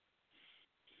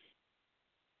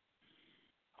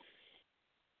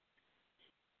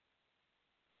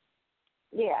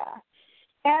 Yeah.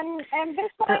 And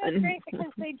this one was great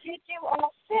because they did do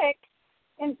all 6,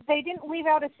 and they didn't leave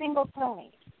out a single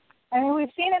pony. I mean,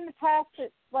 we've seen in the past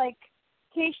that,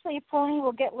 occasionally a pony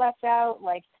will get left out,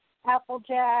 like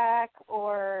Applejack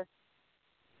or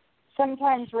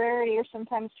sometimes Rarity or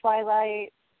sometimes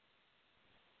Twilight.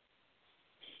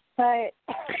 But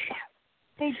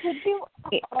They did do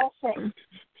all things.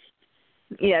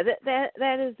 Yeah,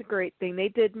 that is a great thing. They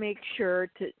did make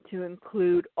sure to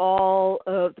include all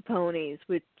of the ponies,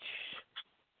 which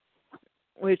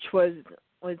was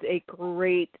a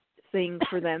great thing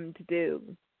for them to do.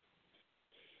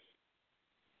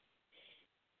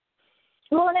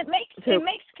 Well, and it makes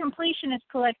completionist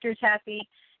collectors happy,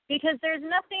 because there's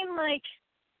nothing like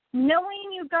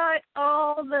knowing you got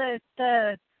all the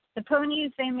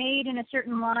ponies they made in a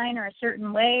certain line or a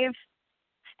certain wave,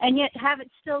 and yet have it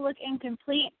still look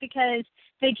incomplete because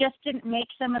they just didn't make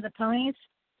some of the ponies.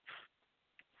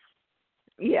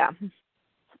 Yeah.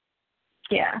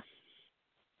 Yeah.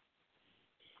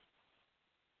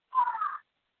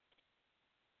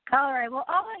 All right, well,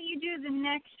 I'll let you do the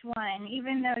next one,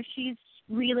 even though she's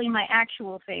really my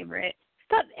actual favorite.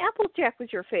 I thought Applejack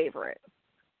was your favorite.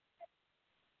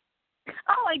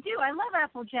 Oh, I do. I love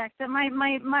Applejack. But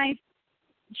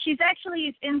she's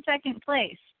actually in second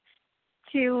place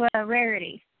to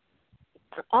Rarity.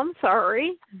 I'm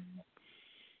sorry.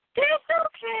 That's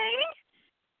okay.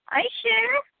 I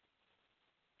share.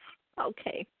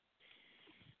 Okay.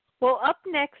 Well, up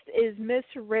next is Miss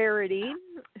Rarity,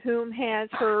 whom has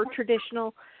her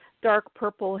traditional dark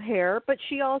purple hair, but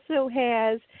she also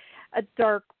has a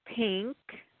dark pink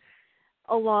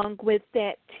along with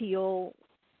that teal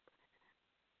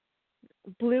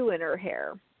blue in her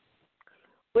hair,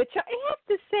 which I have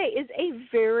to say is a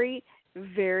very,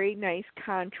 very nice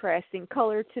contrasting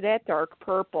color to that dark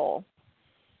purple.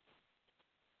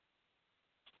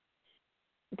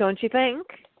 Don't you think?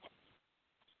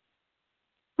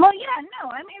 Well, yeah, no,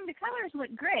 I mean, the colors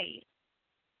look great.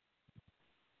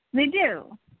 They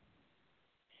do.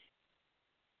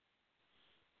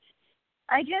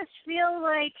 I just feel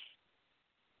like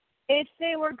if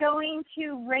they were going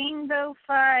to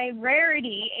rainbowify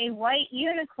Rarity, a white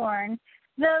unicorn,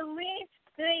 the least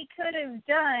they could have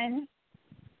done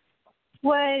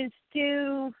was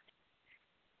to,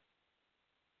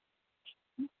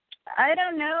 I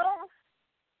don't know,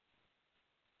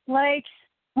 like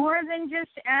more than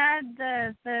just add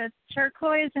the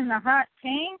turquoise and the hot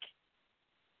pink.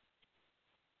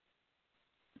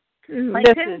 Like,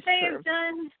 couldn't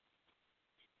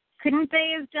they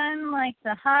have done like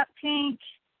the hot pink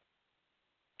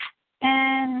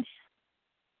and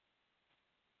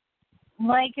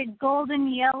like a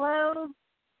golden yellow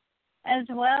as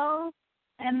well,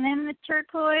 and then the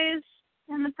turquoise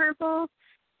and the purple,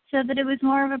 so that it was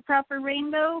more of a proper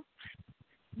rainbow?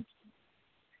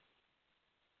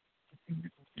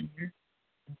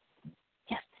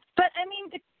 Yes. But I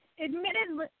mean,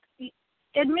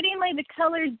 admittingly, the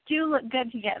colors do look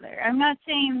good together. I'm not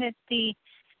saying that the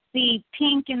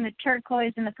pink and the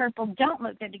turquoise and the purple don't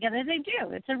look good together. They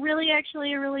do. It's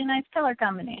actually a really nice color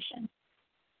combination.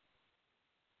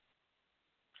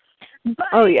 But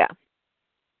oh, yeah.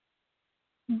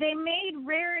 They made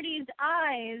Rarity's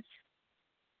eyes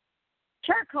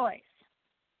turquoise.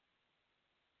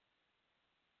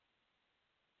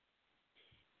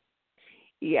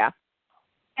 Yeah.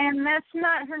 And that's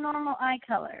not her normal eye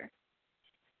color.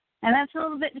 And that's a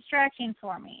little bit distracting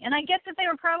for me. And I get that they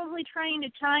were probably trying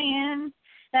to tie in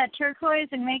that turquoise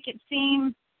and make it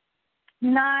seem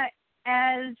not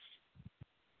as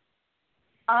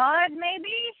odd,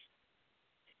 maybe.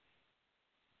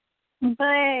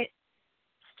 But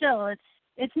still,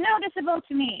 it's noticeable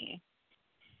to me.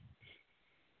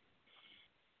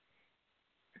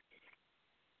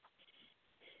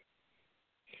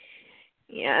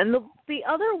 Yeah, and the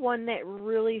other one that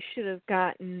really should have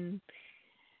gotten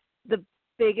the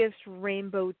biggest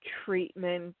rainbow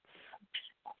treatment,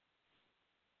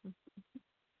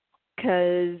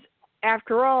 because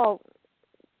after all,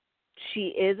 she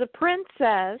is a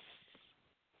princess,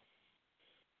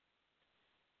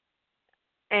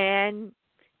 and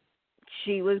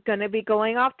she was going to be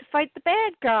going off to fight the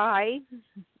bad guy.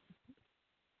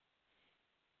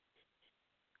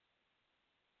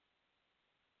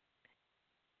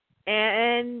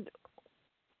 And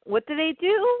what did they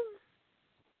do?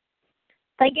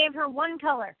 They gave her one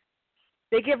color.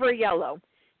 They give her yellow.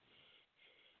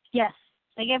 Yes,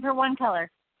 they gave her one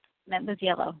color. That was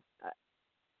yellow.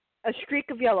 A streak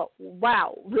of yellow.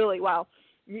 Wow, really, wow.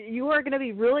 You are going to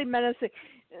be really menacing.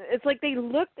 It's like they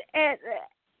looked at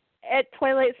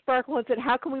Twilight Sparkle and said,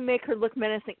 how can we make her look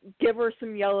menacing? Give her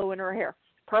some yellow in her hair.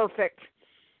 Perfect.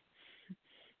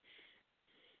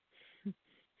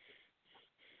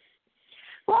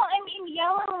 Well, I mean,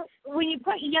 yellow, when you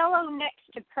put yellow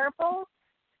next to purple,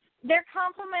 they're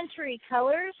complementary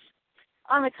colors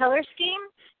on the color scheme,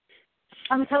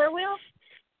 on the color wheel.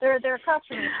 They're across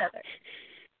from each other.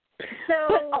 So,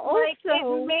 also, like,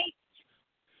 it makes...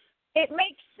 it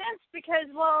makes sense because,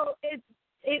 well,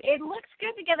 it looks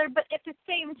good together, but at the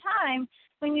same time,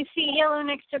 when you see yellow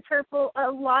next to purple, a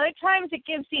lot of times it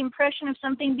gives the impression of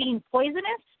something being poisonous.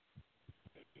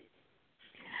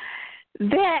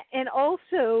 That, and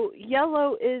also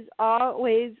yellow is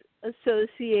always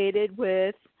associated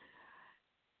with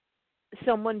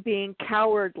someone being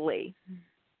cowardly.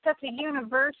 That's a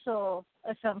universal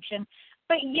assumption.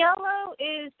 But yellow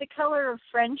is the color of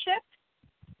friendship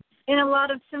in a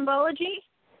lot of symbology.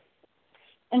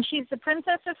 And she's the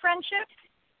princess of friendship.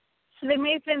 So they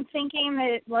may have been thinking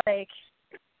that, like,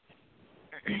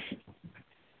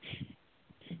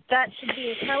 that should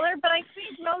be a color. But I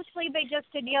think mostly they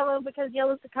just did yellow because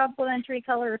yellow is the complementary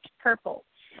color to purple.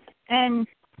 And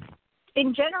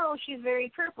in general, she's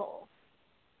very purple.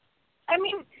 I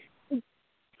mean, the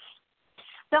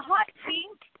hot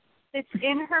pink that's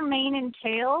in her mane and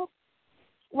tail,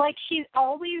 like she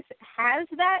always has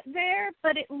that there,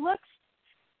 but it looks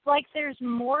like there's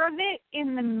more of it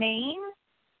in the mane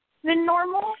than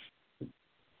normal.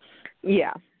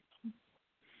 Yeah.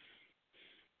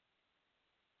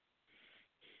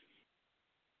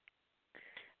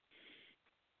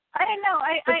 I don't know.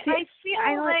 I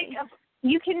feel like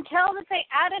you can tell that they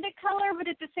added a color, but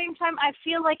at the same time, I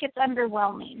feel like it's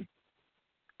underwhelming.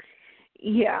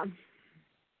 Yeah.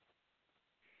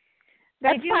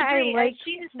 That's I do why agree. I like.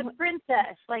 She is the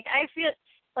princess. Like, I feel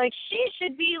like she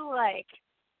should be like,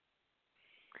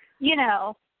 you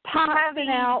know, popping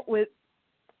out with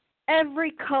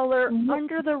every color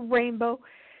under the rainbow.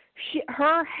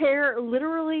 Her hair,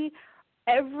 literally,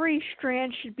 every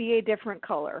strand should be a different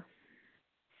color.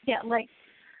 Yeah, like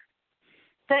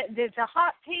there's a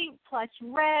hot pink plus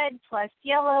red plus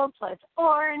yellow plus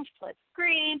orange plus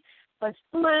green plus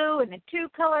blue and the two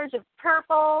colors of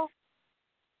purple.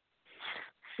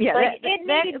 Yeah, like, it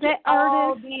needed to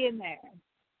all be in there.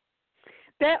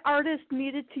 That artist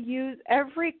needed to use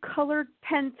every colored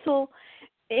pencil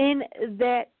in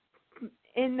that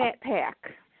pack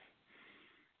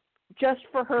just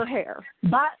for her hair.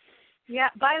 But yeah,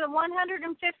 buy the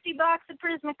 150 box of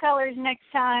Prismacolors next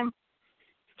time.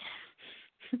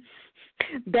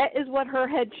 That is what her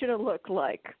head should have looked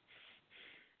like.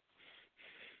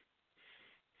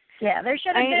 Yeah, there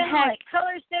should have been like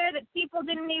colors there that people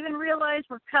didn't even realize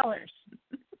were colors.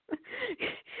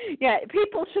 Yeah,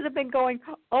 people should have been going,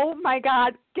 oh my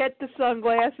God, get the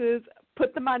sunglasses,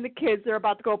 put them on the kids, they're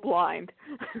about to go blind.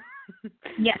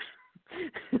 Yes.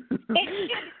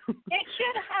 It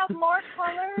should have more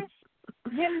colors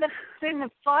than the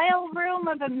file room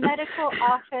of a medical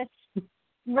office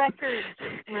records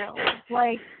room.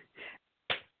 Like,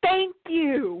 thank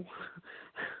you.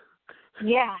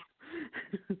 Yeah.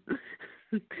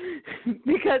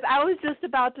 Because I was just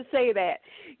about to say that.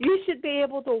 You should be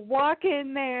able to walk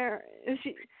in there.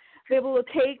 Should have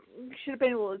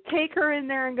been able to take her in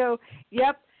there and go,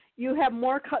 yep, you have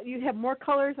more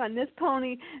colors on this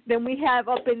pony than we have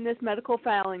up in this medical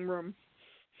filing room.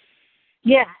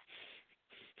 Yeah.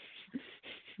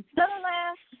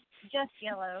 Nonetheless, just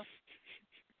yellow.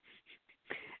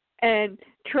 And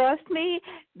trust me,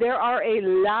 there are a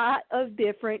lot of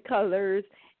different colors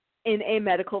in a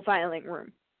medical filing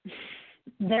room.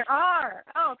 There are.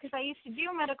 Oh, because I used to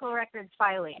do medical records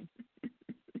filing.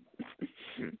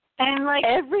 And, like,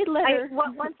 every letter.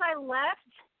 Once I left,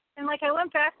 and, like, I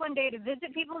went back one day to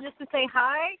visit people just to say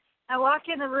hi, I walked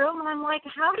in the room, and I'm like,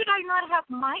 how did I not have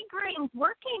migraines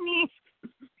working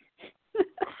these?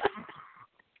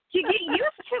 You get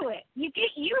used to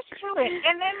it.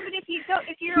 And then, but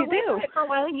if you're away from it for a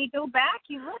while and you go back,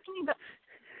 you look and you go,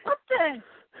 what the?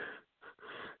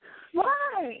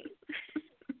 Why?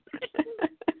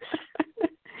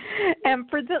 And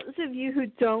for those of you who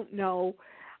don't know,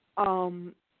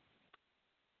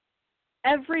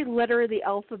 every letter of the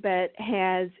alphabet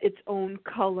has its own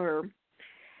color.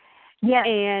 Yeah.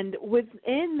 And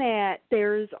within that,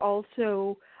 there's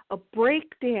also a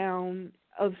breakdown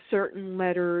of certain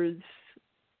letters,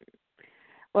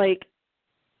 like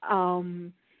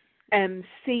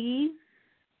MC.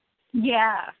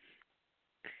 Yeah.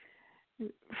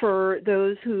 For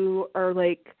those who are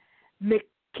like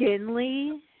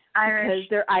McKinley, Irish. because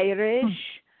they're Irish.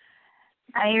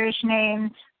 Irish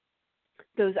names.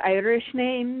 Those Irish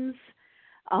names.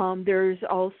 There's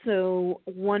also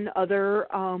one other.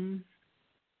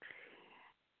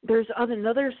 There's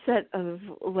another set of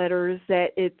letters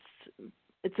that it's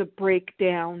a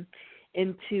breakdown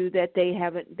into that they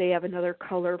have another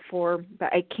color for,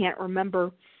 but I can't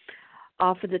remember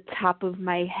off of the top of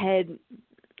my head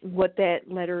what the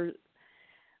letters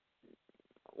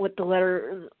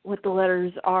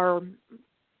are.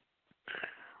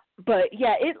 But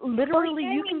yeah, it literally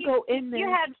Well, you can go in there. You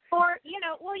had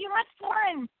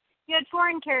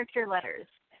foreign character letters.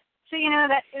 So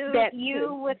that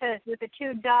U with the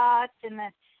two dots, and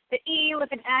the E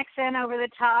with an accent over the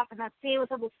top, and the C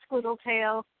with a little squiggle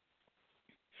tail.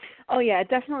 Oh yeah,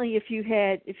 definitely. If you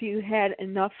had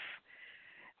enough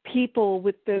people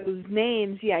with those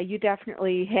names, yeah, you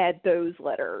definitely had those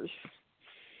letters.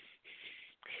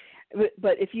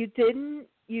 But if you didn't,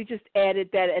 you just added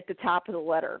that at the top of the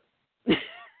letter.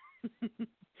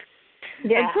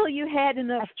 Yeah. Until you had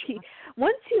enough.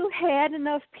 Once you had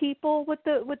enough people with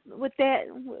that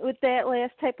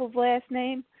last type of last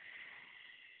name,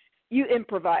 you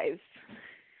improvise.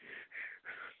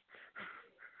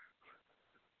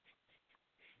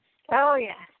 Oh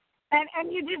yeah,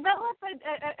 and you develop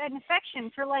an affection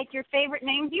for your favorite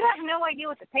names. You have no idea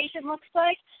what the patient looks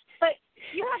like, but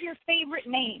you have your favorite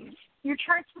names. Your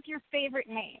charts with your favorite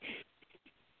names.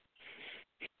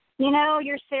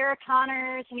 Your Sarah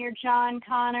Connors and your John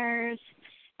Connors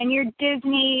and your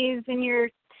Disneys and your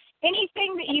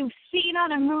anything that you've seen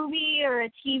on a movie or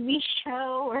a TV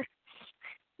show. Or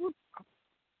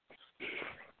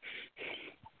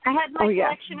I had my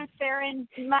collection of Sarah and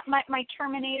my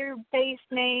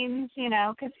Terminator-based names,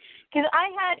 because I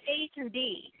had A through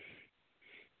D.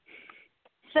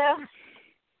 So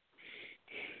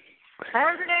I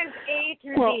organized A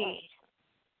through D.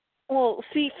 Well,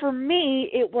 see, for me,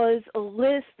 it was a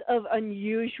list of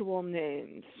unusual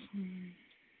names.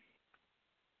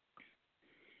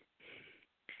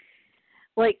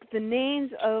 Like the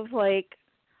names of,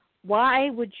 why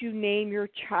would you name your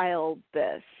child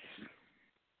this?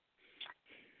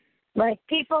 Like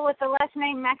people with the last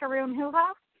name Macaroon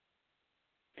Hoo-Ha?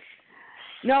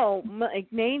 No,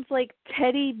 names like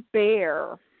Teddy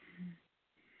Bear.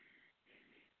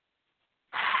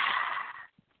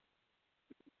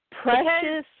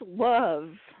 Precious Love.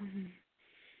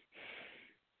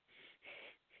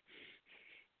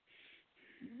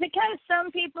 Because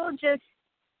some people just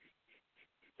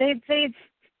they think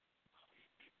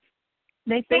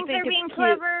they're being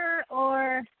clever,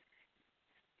 or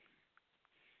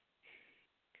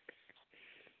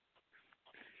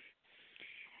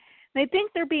they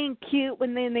think they're being cute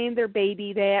when they name their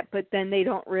baby that, but then they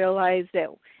don't realize that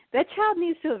child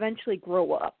needs to eventually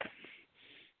grow up.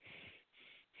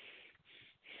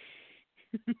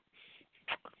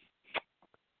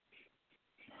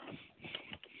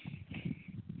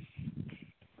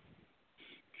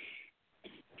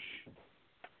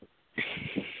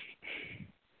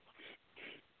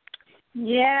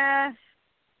 Yeah.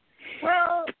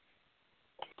 Well,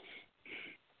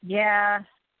 yeah.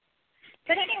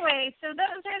 But anyway, so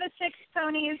those are the 6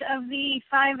 ponies of the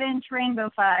 5-inch Rainbow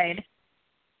Fied.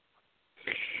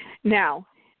 Now,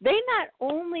 they not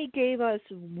only gave us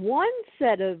one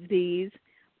set of these,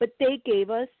 but they gave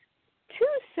us 2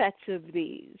 sets of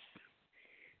these.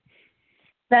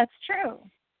 That's true.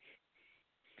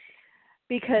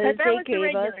 Because they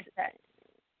gave us set.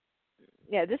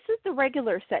 Yeah, this is the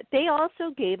regular set. They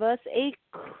also gave us a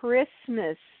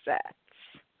Christmas set.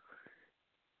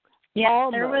 Yeah,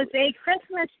 Almost. There was a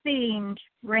Christmas-themed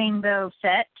rainbow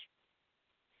set.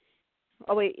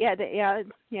 Oh, wait, yeah,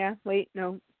 wait,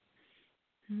 no.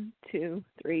 1, 2,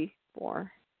 3,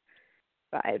 4,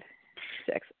 5,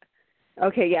 6.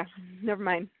 Okay, yeah, never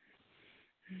mind.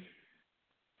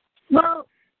 Well,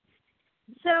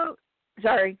 so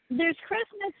sorry. There's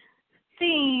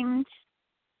Christmas-themed,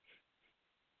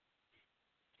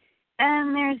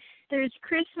 and there's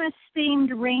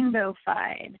Christmas-themed Rainbow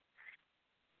Fied.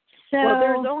 So well,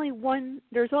 there's only one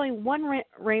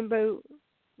rainbow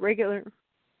regular.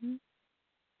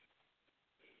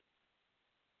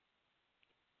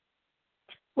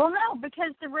 Well, no,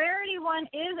 because the rarity one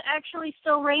is actually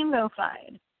still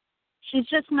rainbow-fied. She's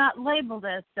just not labeled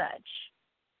as such.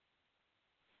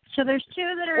 So there's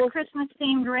 2 that are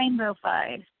Christmas-themed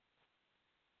rainbow-fied.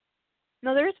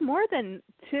 No, there's more than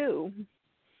 2.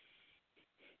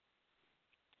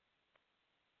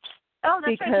 Oh,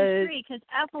 that's right, there's 3, because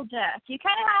Applejack. You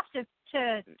kind of have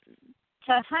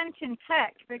to hunt and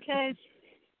peck, because...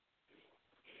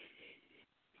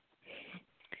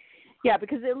 Yeah,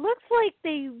 because it looks like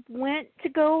they went to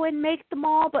go and make them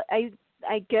all, but I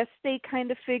guess they kind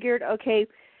of figured, okay,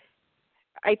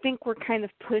 I think we're kind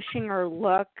of pushing our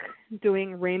luck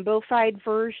doing rainbow-fied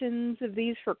versions of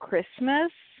these for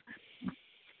Christmas.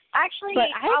 Actually,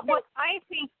 but I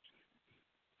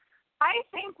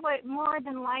think what more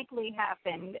than likely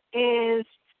happened is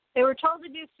they were told to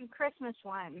do some Christmas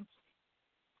ones,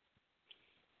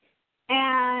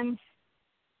 and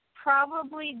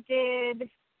probably did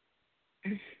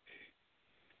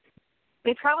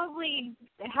they probably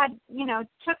had,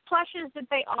 took plushes that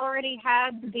they already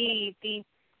had the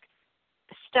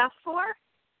stuff for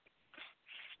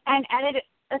and added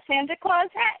a Santa Claus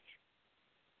hat.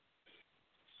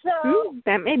 So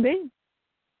that may be.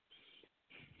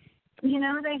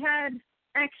 They had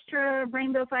extra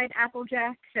rainbow-fied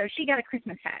Applejack, so she got a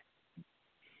Christmas hat.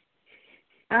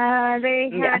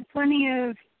 They had plenty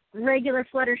of regular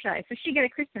Fluttershy, so she got a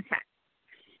Christmas hat.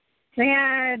 They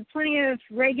had plenty of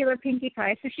regular Pinkie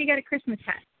Pie, so she got a Christmas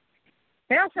hat.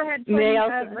 They also had plenty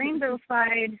of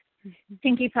rainbow-fied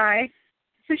Pinkie Pie,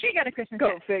 so she got a Christmas hat.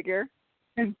 Go figure.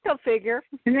 And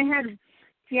they had,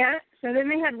 so then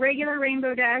they had regular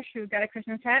Rainbow Dash, who got a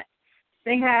Christmas hat.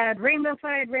 They had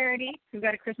rainbow-fied Rarity, who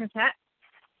got a Christmas hat.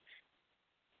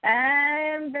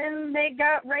 And then they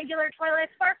got regular Twilight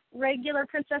Spark, regular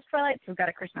Princess Twilight, who got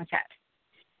a Christmas hat.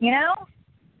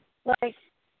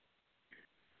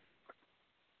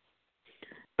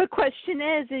 The question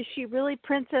is she really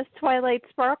Princess Twilight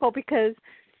Sparkle because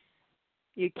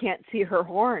you can't see her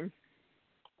horn?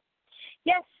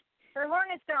 Yes, her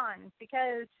horn is gone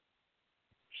because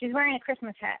she's wearing a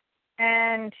Christmas hat.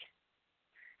 And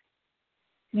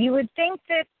you would think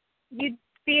that you'd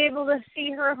be able to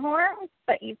see her horn,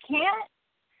 but you can't.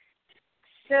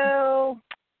 So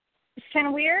it's kind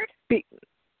of weird.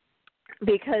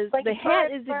 Because the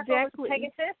hat is exactly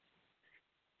Pegasus.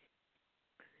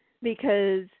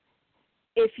 Because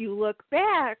if you look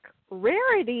back,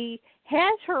 Rarity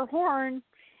has her horn,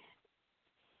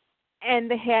 and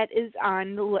the hat is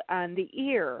on the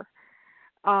ear.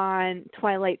 On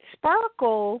Twilight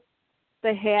Sparkle,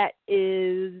 the hat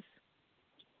is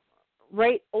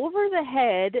right over the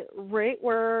head, right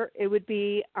where it would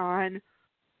be on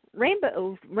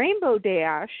Rainbow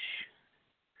Dash.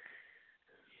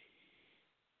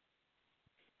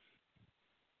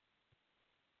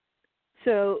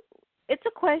 So it's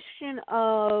a question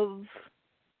of,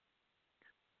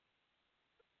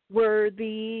 were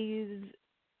these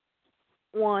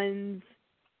ones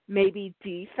maybe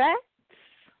defects?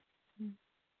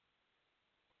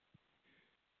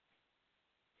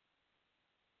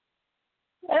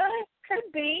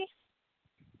 Could be.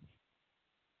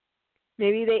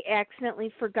 Maybe they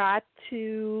accidentally forgot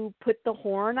to put the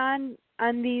horn on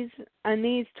these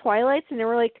Twilights, and they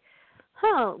were like,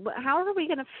 how are we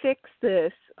going to fix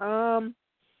this? Let's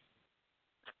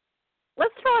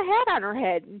throw a hat on her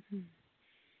head.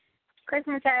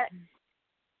 Christmas hat.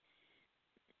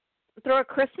 Throw a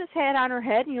Christmas hat on her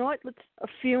head, and you know what? Let's a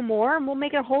few more, and we'll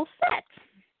make a whole set.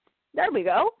 There we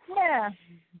go. Yeah.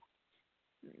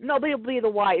 Nobody will be the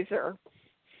wiser.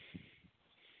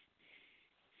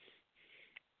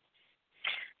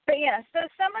 But yeah, so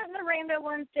some of the rainbow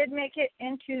ones did make it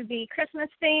into the Christmas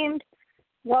themed,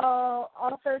 while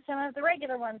also some of the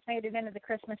regular ones made it into the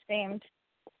Christmas themed.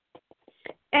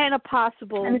 And a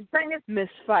possible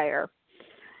misfire.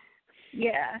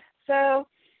 Yeah. So,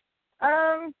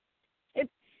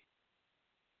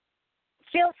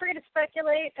 feel free to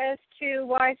speculate as to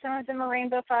why some of them are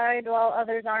rainbow-fied while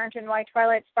others aren't, and why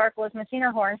Twilight Sparkle is missing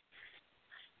her horn.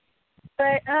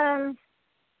 But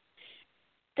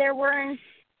there weren't.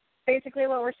 Basically,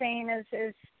 what we're saying is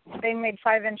they made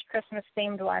 5-inch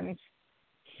Christmas-themed ones.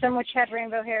 Some which had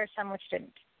rainbow hair, some which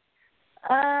didn't.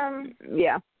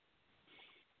 Yeah.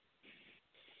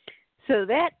 So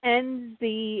that ends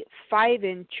the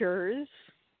 5-inchers.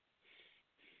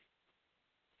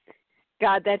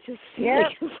 God, that just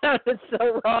sounded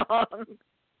so wrong.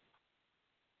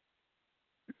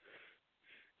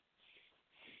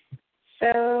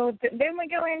 So then we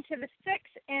go into the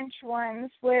 6-inch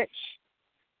ones, which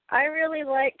I really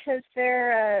like because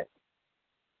they're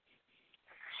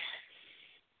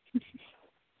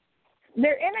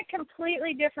in a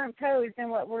completely different pose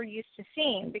than what we're used to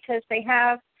seeing, because they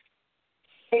have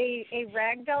a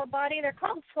ragdoll body. They're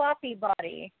called floppy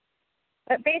body.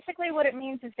 But basically what it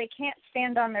means is they can't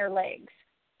stand on their legs.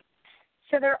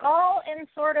 So they're all in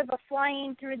sort of a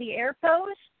flying through the air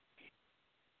pose.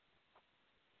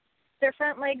 Their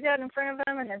front legs out in front of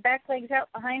them and their back legs out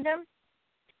behind them.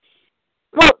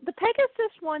 Well, the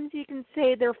Pegasus ones, you can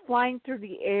say they're flying through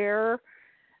the air.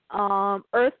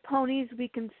 Earth ponies, we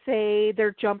can say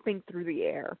they're jumping through the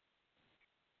air.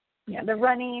 Yeah, they're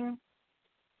running,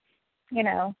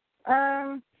 But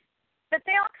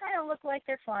they all kind of look like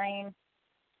they're flying.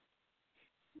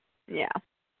 Yeah.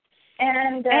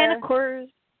 And of course,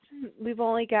 we've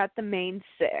only got the main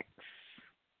 6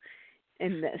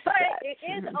 in this but set, it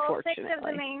is all 6 of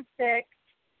the main 6.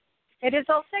 It is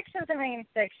all 6 of the main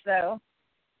 6, though.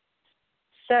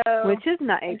 So, which is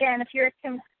nice. Again, if you're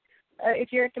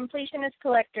a completionist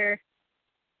collector,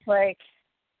 like,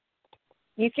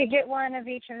 You could get one of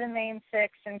each of the main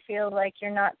 6 and feel like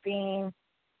you're not being,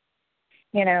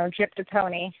 gypped a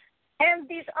pony. And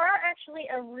these are actually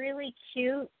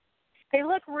they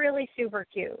look really super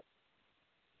cute.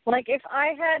 Like, if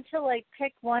I had to,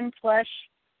 pick one plush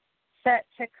set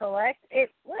to collect, it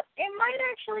might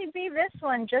actually be this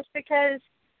one just because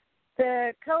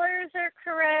the colors are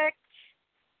correct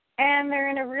and they're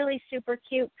in a really super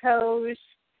cute pose.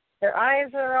 Their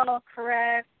eyes are all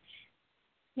correct,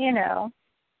 Yeah.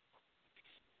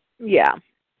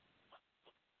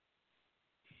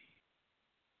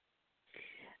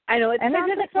 I know it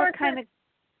sounds like we're kind of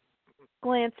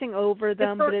glancing over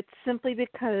them, but it's simply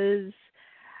because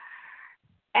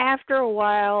after a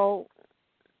while,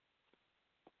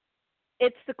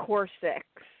 it's the core 6.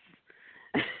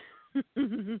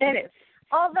 It is.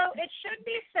 Although it should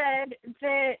be said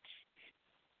that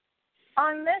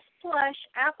on this plush,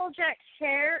 Applejack's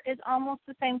hair is almost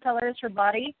the same color as her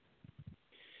body.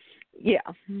 Yeah.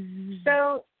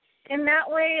 So in that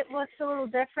way, it looks a little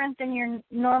different than you're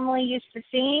normally used to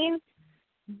seeing.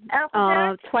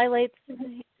 Applejack.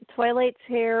 Twilight's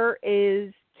hair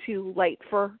is too light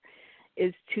for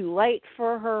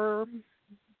her.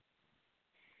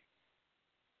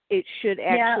 It should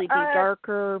actually be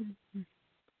darker.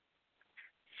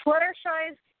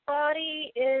 Fluttershy's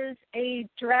body is a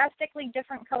drastically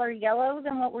different color yellow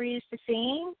than what we're used to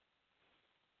seeing.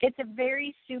 It's a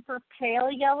very super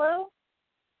pale yellow.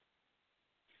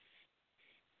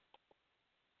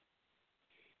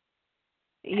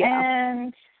 Yeah.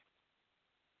 And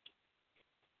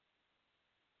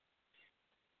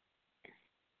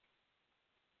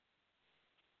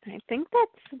I think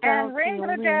that's about and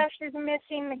Rainbow Dash is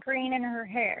missing the green in her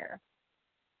hair.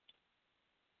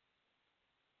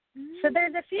 So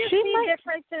there's a few key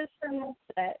differences from this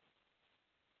set.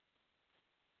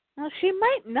 Well, she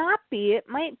might not be. It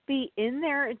might be in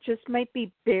there. It just might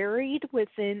be buried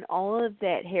within all of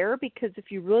that hair, because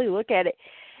if you really look at it,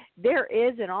 there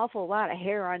is an awful lot of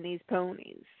hair on these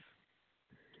ponies.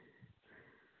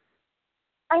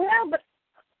 I know, but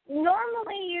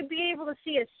normally you'd be able to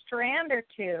see a strand or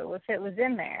two if it was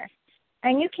in there.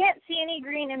 And you can't see any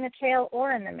green in the tail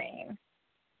or in the mane.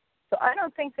 So I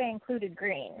don't think they included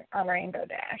green on Rainbow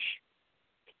Dash.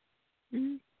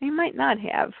 They might not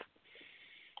have.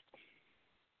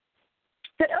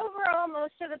 But overall,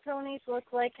 most of the ponies look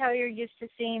like how you're used to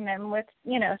seeing them, with,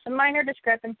 some minor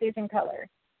discrepancies in color.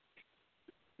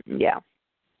 Yeah.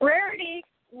 Rarity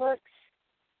looks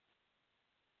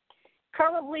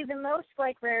probably the most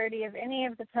like Rarity of any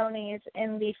of the ponies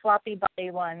in the floppy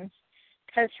body ones,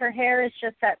 because her hair is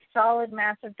just that solid,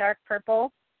 massive dark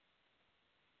purple.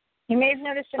 You may have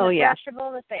noticed in the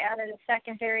Brushable that they added a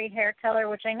secondary hair color,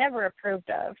 which I never approved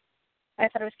of. I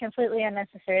thought it was completely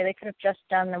unnecessary. They could have just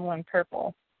done them one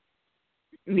purple.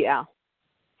 Yeah.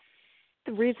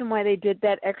 The reason why they did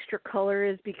that extra color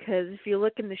is because if you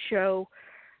look in the show,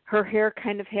 her hair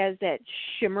kind of has that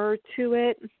shimmer to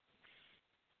it.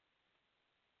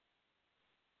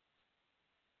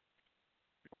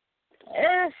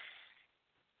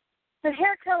 The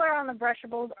hair color on the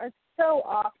Brushables are so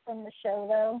off from the show,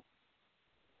 though.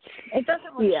 It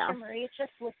doesn't look shimmery. It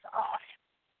just looks off.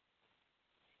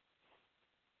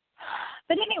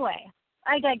 But anyway,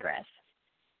 I digress.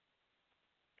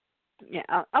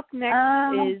 Yeah, up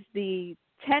next is the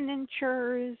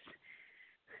 10-inchers.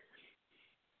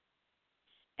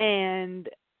 And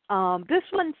this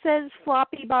one says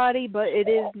floppy body, but it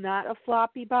is not a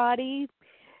floppy body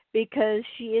because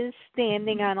she is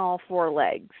standing on all 4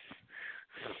 legs.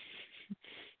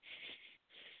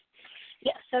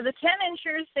 Yeah, so the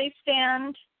 10-inchers, they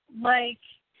stand like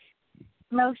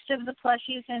most of the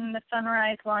plushies in the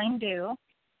Funrise line do.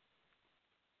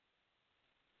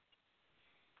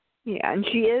 Yeah, and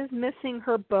she is missing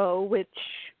her bow, which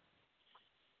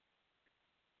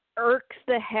irks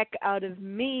the heck out of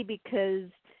me because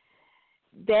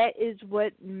that is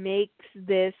what makes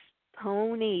this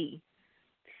pony.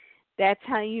 That's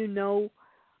how you know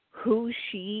who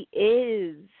she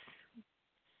is.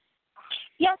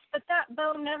 Yes, but that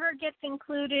bow never gets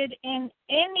included in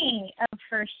any of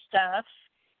her stuff.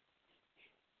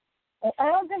 I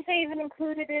don't think they even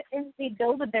included it in the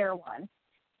Build-A-Bear one.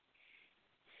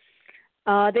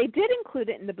 They did include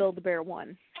it in the Build-A-Bear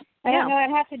one. I don't know. I'd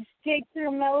have to dig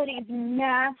through Melody's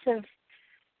massive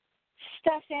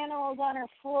stuffed animals on her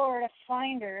floor to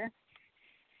find her.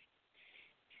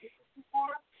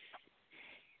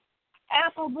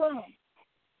 Apple Bloom.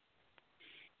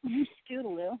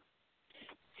 Scootaloo.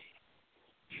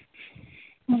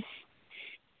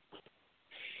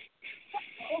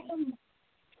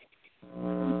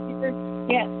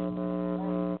 Yes.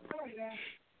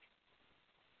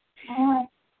 All right.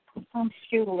 on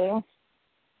Scootaloo.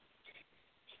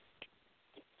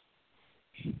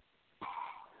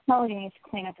 Melody needs to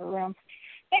clean up her room.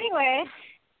 Anyway,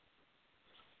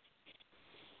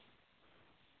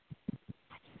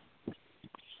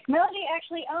 Melody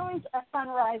actually owns a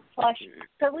Funrise plush,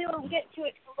 but we will get to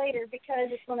it later because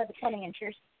it's one of the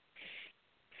 20-inchers.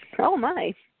 Oh,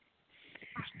 my.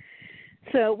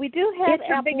 So we do have It's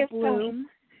her Apple biggest Bloom.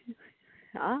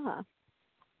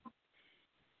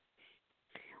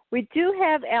 We do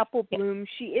have Apple Bloom.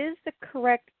 She is the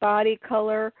correct body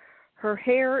color. Her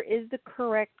hair is the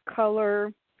correct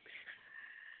color.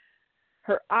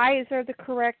 Her eyes are the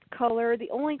correct color. The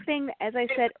only thing, as I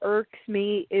said, irks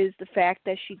me is the fact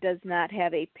that she does not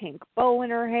have a pink bow in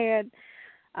her head,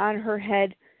 on her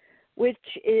head, which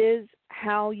is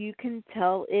how you can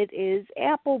tell it is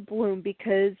Apple Bloom,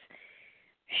 because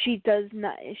she does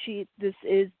not. This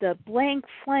is the blank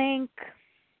flank,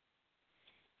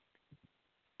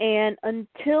 and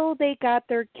until they got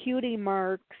their cutie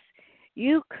marks,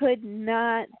 you could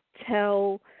not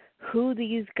tell who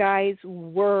these guys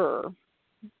were,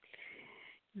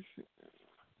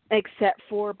 except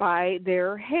for by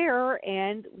their hair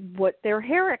and what their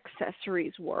hair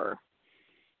accessories were.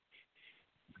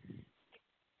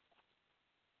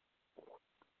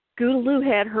 Scootaloo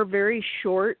had her very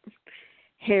short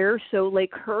hair, so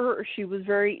like her, she was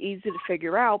very easy to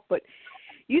figure out. But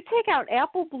you take out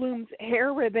Apple Bloom's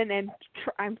hair ribbon and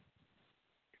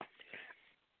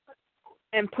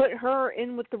put her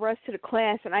in with the rest of the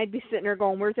class, and I'd be sitting there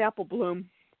going, "Where's Apple Bloom?"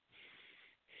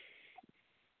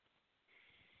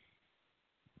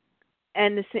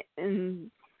 And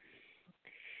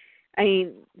I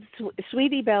mean,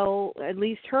 Sweetie Belle, at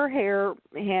least her hair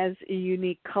has a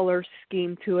unique color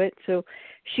scheme to it, so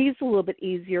she's a little bit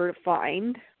easier to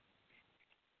find.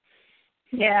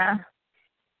 Yeah.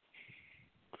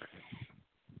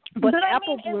 But I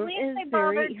Apple mean, Bloom at least is they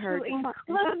very bothered hard to to find.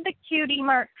 include the Cutie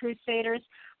Mark Crusaders,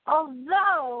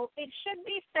 although it should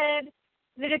be said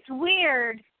that it's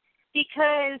weird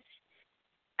because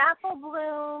Apple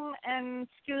Bloom and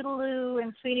Scootaloo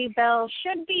and Sweetie Belle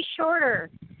should be shorter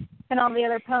than all the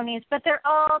other ponies, but they're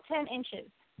all 10 inches.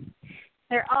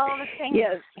 They're all the same.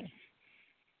 Yes.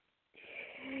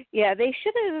 Yeah, they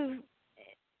should have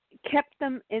kept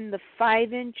them in the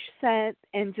 5-inch set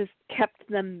and just kept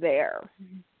them there.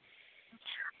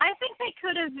 I think they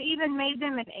could have even made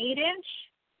them an 8-inch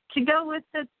to go with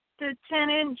the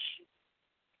 10-inch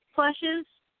plushes.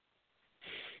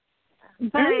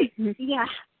 But, yeah.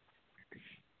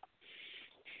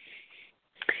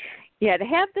 Yeah, to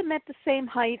have them at the same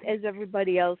height as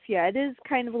everybody else, yeah, it is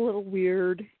kind of a little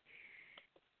weird,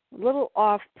 a little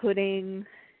off-putting.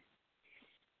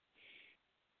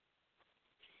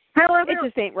 However, it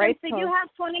just ain't right. Since they do have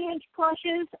 20-inch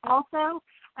plushes also,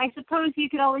 I suppose you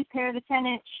could always pair the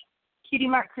 10-inch Cutie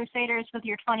Mark Crusaders with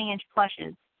your 20-inch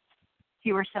plushes if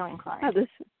you were so inclined.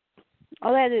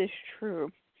 That is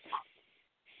true.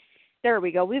 There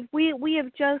we go. We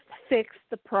have just fixed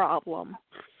the problem.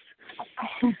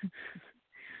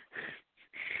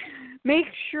 Make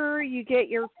sure you get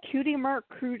your Cutie Mark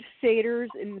Crusaders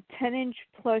in the 10-inch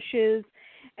plushes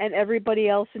and everybody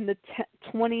else in the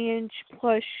 20-inch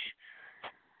plush,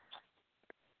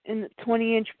 in the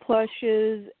 20-inch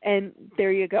plushes, and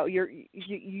there you go.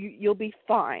 You'll be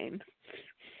fine.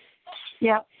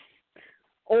 Yep.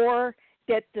 Or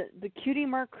get the Cutie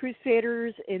Mark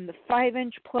Crusaders in the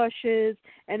 5-inch plushes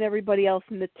and everybody else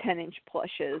in the 10-inch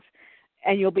plushes,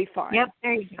 and you'll be fine. Yep,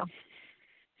 there you go.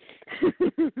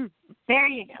 There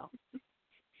you go.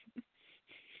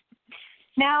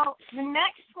 Now, the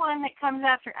next one that comes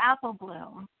after Apple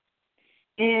Bloom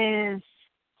is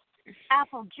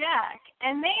Applejack,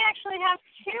 and they actually have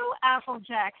 2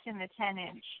 Applejacks in the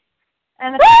 10-inch.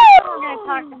 And the first one we're going to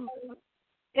talk about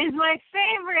is my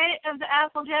favorite of the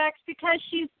Applejacks because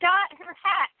she's got her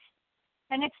hat,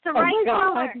 and it's the right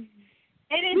color.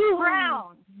 It is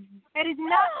brown. It is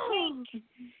not pink.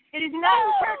 It is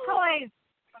not turquoise.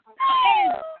 It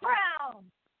is brown.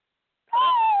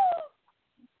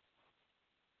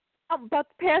 I'm about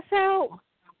to pass out.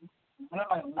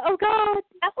 Oh, God.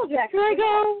 Applejack. Here I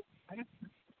go.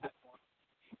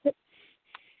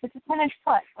 It's a 10-inch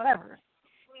plush, whatever.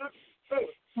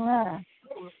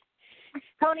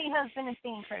 Pony husband is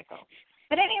being critical.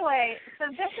 But anyway, so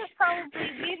this is probably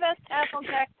the best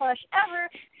Applejack plush ever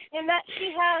in that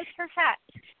she has her hat.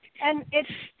 And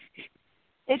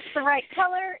it's the right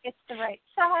color, it's the right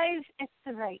size, it's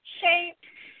the right shape.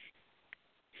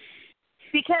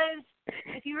 Because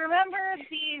if you remember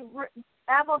the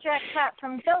Applejack's hat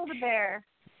from Build-A-Bear,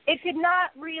 it did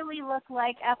not really look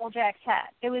like Applejack's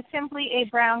hat. It was simply a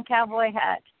brown cowboy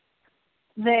hat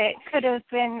that could have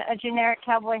been a generic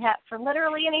cowboy hat for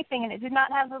literally anything, and it did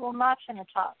not have the little notch in the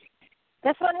top.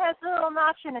 This one has the little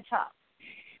notch in the top.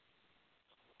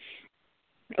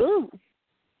 Ooh.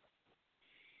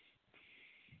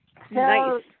 So,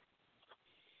 Nice.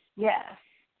 yeah.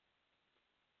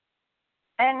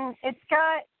 And it's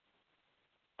got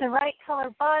the right color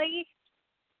body.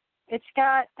 It's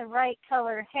got the right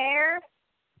color hair.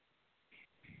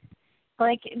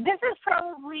 Like, this is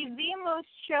probably the most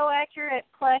show-accurate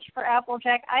plush for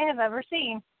Applejack I have ever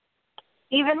seen,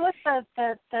 even with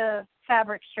the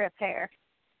fabric strip hair.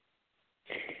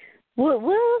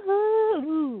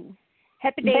 Woo-hoo!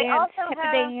 Happy dance,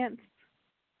 dance.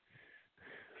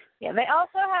 Yeah, they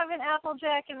also have an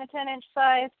Applejack in the 10-inch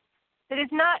size that is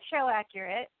not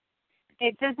show-accurate.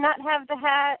 It does not have the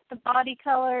hat. The body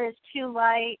color is too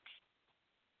light.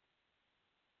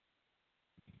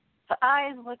 The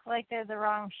eyes look like they're the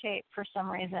wrong shape for some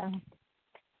reason.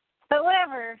 But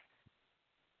whatever.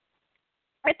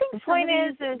 I think the some point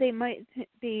of is they might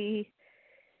be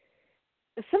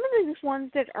some of these ones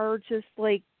that are just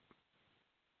like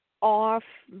off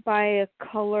by a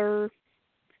color,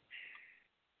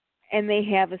 and they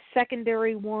have a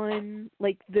secondary one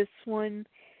like this one.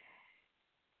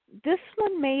 This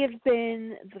one may have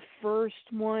been the first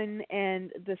one,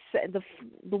 and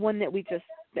the one that we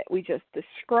just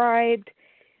described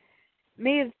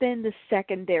may have been the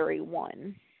secondary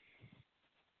one.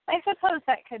 I suppose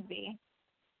that could be.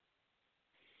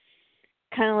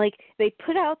 Kind of like they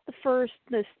put out this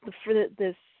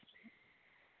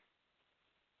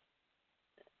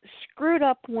screwed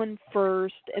up one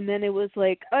first, and then it was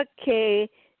like, okay,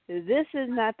 this is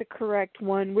not the correct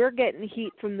one. We're getting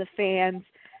heat from the fans.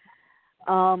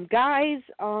 Guys,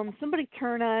 somebody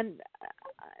turn on.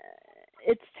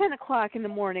 It's 10 o'clock in the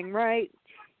morning, right?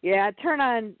 Yeah, turn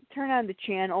on the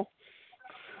channel.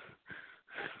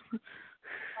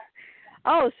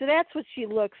 Oh, so that's what she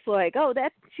looks like. Oh,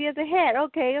 she has a hat.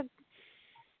 Okay.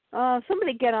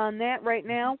 Somebody get on that right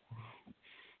now.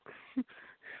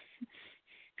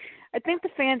 I think the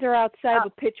fans are outside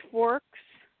with pitchforks.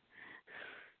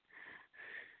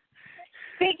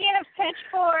 Speaking of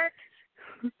pitchforks,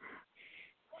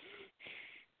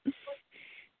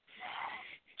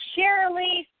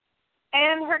 Shirley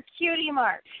and her cutie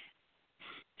mark.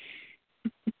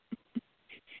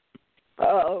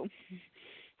 Uh-oh.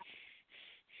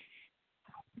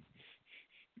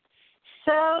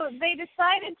 So they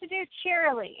decided to do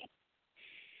Cheerilee,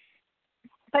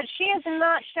 but she is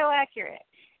not show accurate.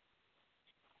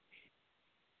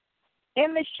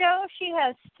 In the show, she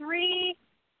has 3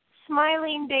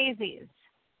 smiling daisies.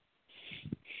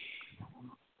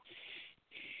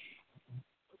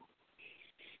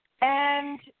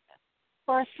 And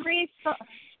or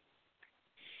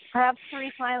perhaps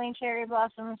 3 smiling cherry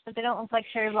blossoms, but they don't look like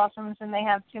cherry blossoms and they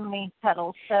have too many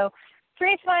petals. So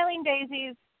 3 smiling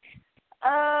daisies.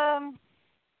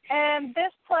 And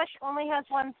this plush only has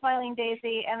 1 smiling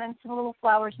daisy and then some little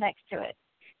flowers next to it.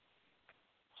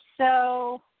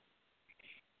 So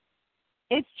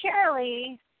it's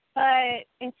Cheerilee, but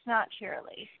it's not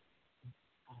Cheerilee.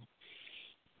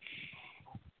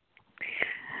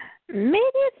 Maybe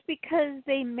it's because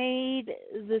they made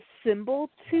the symbol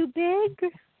too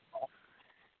big,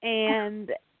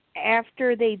 and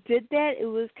after they did that, it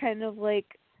was kind of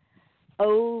like,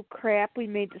 oh crap, we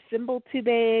made the symbol too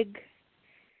big.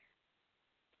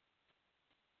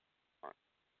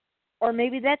 Or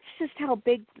maybe that's just how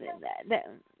big that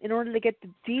in order to get the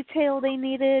detail they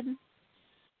needed,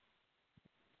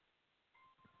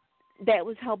 that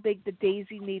was how big the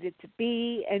daisy needed to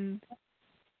be. And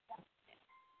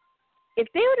if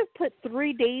they would have put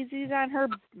 3 daisies on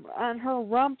her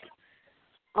rump,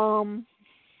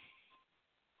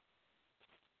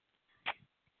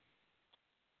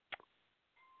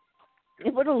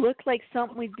 it would have looked like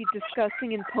something we'd be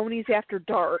discussing in Ponies After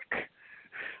Dark.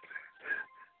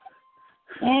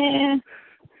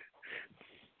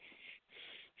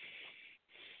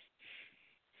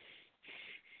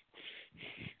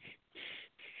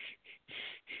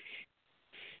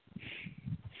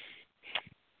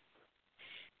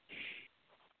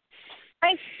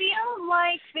 I feel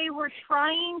like they were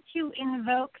trying to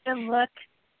invoke the look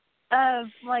of,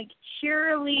 like,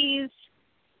 Cheerilee's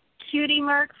cutie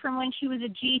mark from when she was a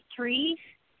G3.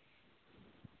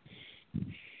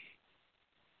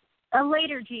 A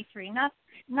later G3, not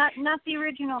the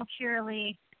original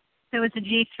Cheerilee that was a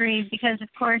G3, because, of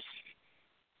course,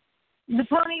 the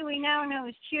pony we now know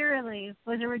as Cheerilee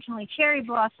was originally Cherry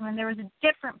Blossom, and there was a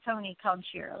different pony called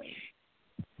Cheerilee.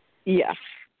 Yeah.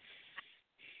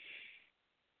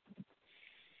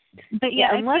 But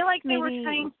yeah, I unless feel like they were maybe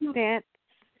trying to.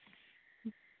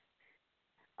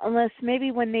 Unless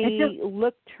maybe when they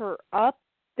looked her up,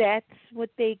 that's what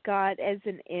they got as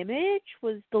an image,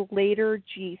 was the later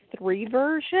G3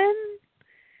 version.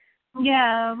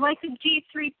 Yeah, like a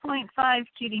G3.5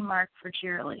 cutie mark for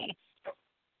Cheerilee.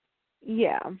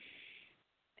 Yeah.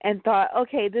 And thought,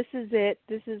 okay, this is it.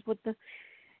 This is what the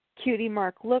cutie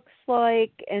mark looks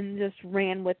like, and just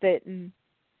ran with it. And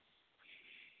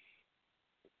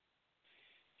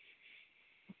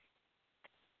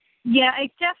yeah, I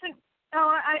definitely.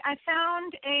 Oh, I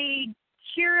found a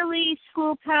Cheerilee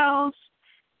School Pals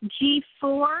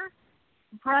G4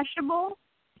 brushable,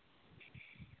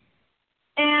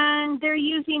 and they're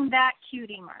using that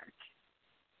cutie mark.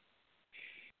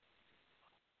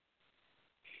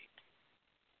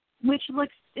 Which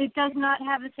it does not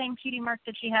have the same cutie mark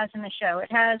that she has in the show.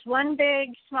 It has one big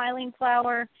smiling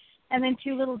flower and then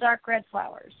two little dark red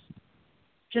flowers,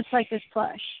 just like this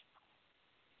plush.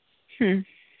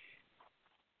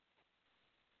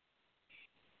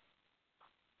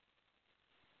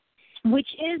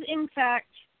 Which is, in fact,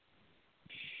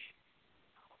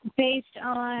 based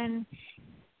on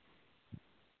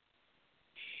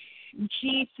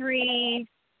G3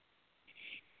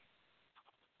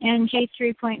 and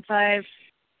J3.5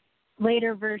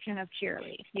 later version of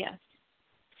Cheerilee, yes.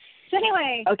 So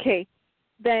anyway. Okay,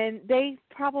 then they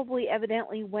probably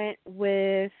evidently went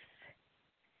with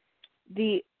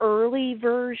the early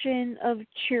version of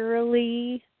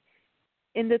Cheerilee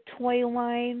in the toy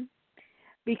line,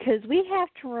 because we have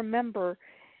to remember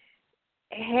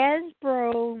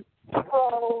Hasbro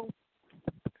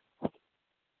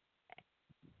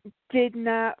did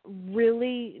not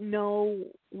really know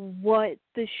what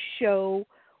the show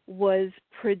was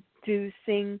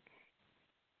producing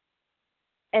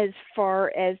as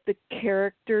far as the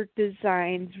character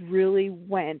designs really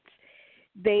went.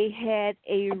 They had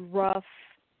a rough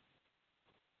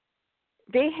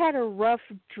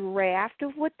draft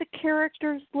of what the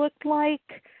characters looked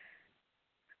like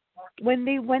when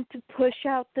they went to push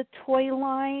out the toy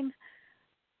line.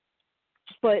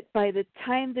 But by the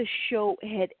time the show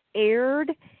had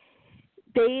aired,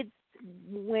 they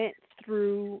went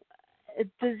through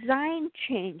design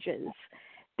changes.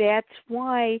 That's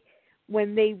why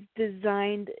when they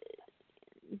designed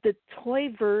the toy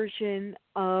version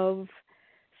of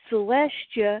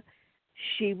Celestia,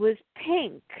 she was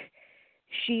pink.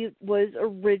 She was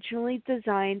originally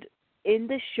designed in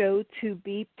the show to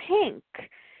be pink,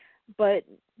 but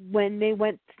when they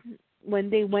went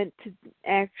to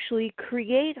actually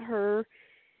create her,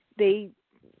 they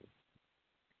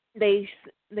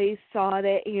saw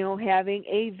that, you know, having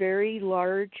a very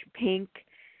large pink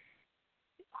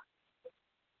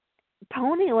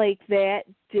pony like that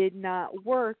did not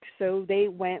work, so they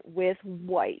went with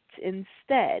white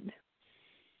instead.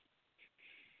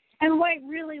 And white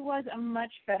really was a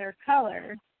much better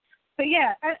color. But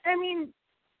yeah, I mean,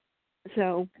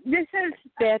 so this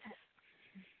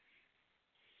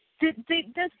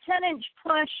 10-inch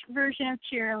plush version of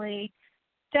Cheerilee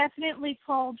definitely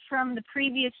pulled from the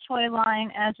previous toy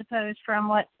line as opposed from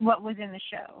what was in the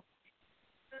show.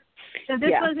 So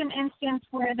this was an instance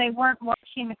where they weren't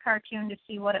watching the cartoon to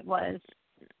see what it was.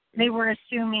 They were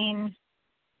assuming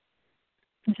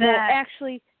that... Well,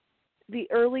 actually, the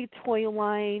early toy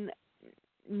line,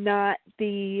 not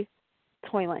the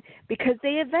toy line. Because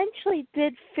they eventually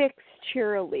did fix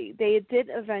Cheerilee. They did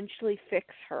eventually fix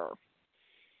her.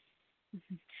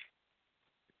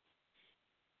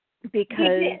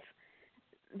 Because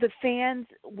the fans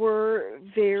were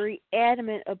very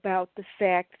adamant about the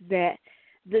fact that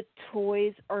the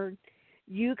toys are,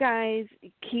 you guys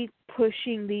keep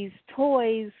pushing these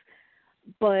toys,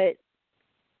 but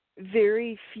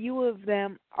very few of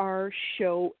them are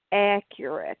show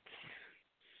accurate.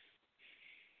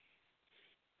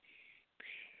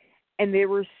 And they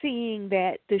were seeing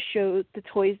that the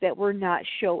toys that were not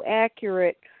show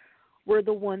accurate were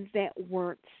the ones that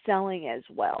weren't selling as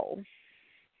well.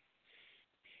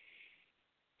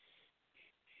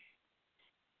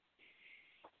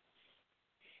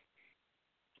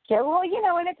 Yeah, well, you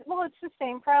know, and it's the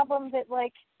same problem that,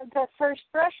 like, the first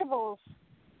brushables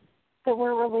that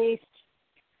were released,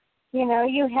 you know,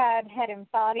 you had and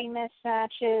body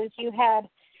mismatches.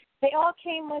 They all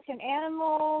came with an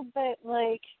animal, but,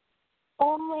 like,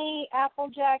 only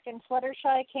Applejack and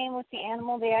Fluttershy came with the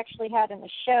animal they actually had in the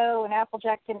show, and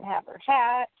Applejack didn't have her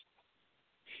hat.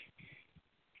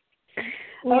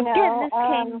 Again, this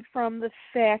came from the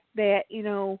fact that, you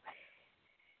know,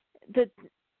 the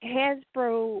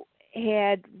Hasbro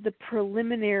had the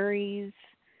preliminaries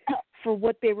for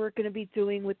what they were going to be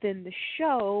doing within the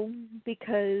show,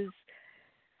 because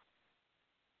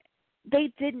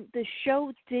the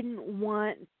show didn't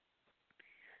want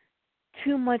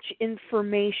too much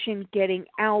information getting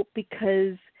out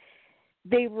because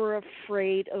they were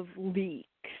afraid of leaks.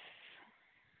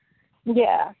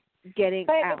 Yeah. Getting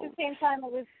but out. At the same time,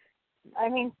 it was, I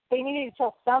mean, they needed to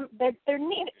tell some, the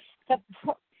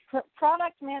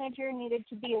product manager needed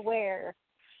to be aware.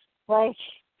 Like,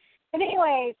 but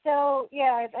anyway, so,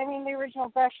 yeah, I mean, the original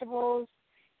Brushables,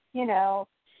 you know,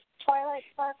 Twilight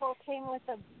Sparkle came with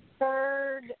a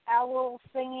bird owl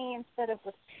thingy instead of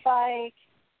the spike.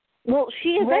 Well,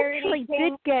 she eventually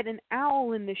did get an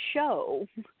owl in the show.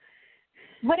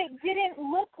 But it didn't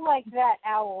look like that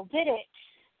owl, did it?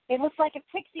 It looked like a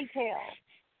pixie tail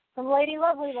from Lady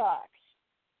Lovelylocks.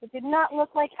 It did not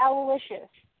look like Owlicious.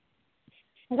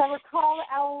 As I recall, the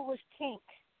owl was pink.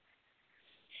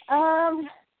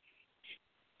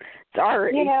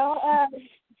 Sorry. You know,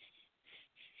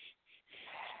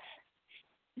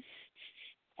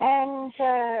 and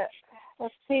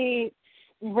let's see,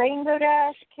 Rainbow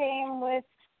Dash came with,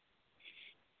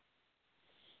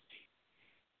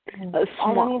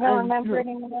 I don't even remember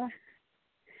anymore.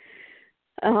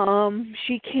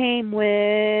 She came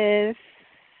with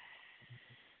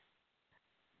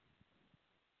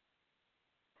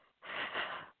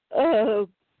oh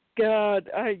God,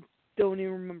 I don't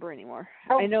even remember anymore.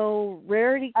 Oh, I know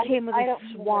Rarity came with a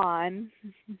swan.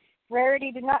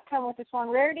 Rarity did not come with a swan.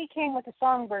 Rarity came with a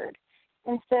songbird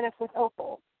instead of with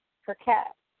Opal for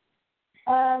Cat.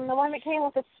 The one that came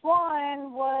with a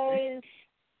swan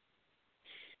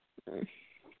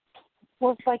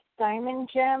was like Diamond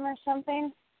Gem or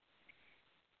something.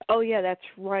 Oh yeah, that's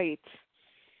right.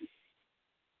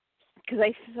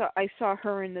 Because I saw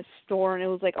her in the store and it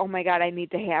was like, oh my God, I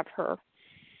need to have her.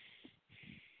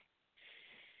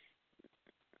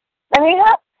 I mean,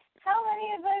 how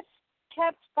many of us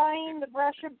kept buying the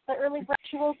early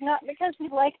Brushables, not because we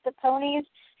liked the ponies,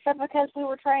 but because we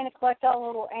were trying to collect all the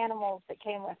little animals that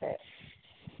came with it?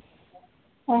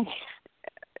 Like,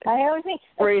 I always think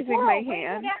raising my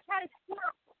hand.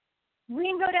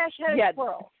 Rainbow Dash had a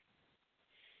squirrel.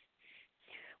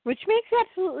 Which makes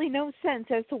absolutely no sense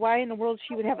as to why in the world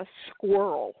she would have a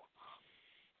squirrel.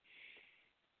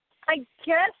 I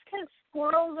guess because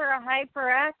squirrels are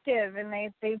hyperactive, and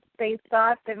they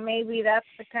thought that maybe that's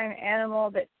the kind of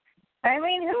animal that. I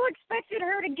mean, who expected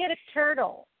her to get a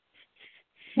turtle?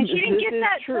 And she didn't get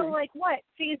that till like what,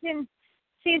 season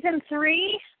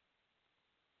 3?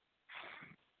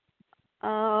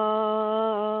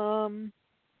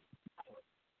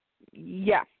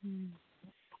 Yeah.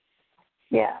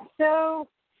 Yeah. So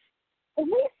at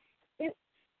least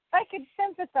I could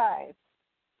sympathize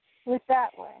with that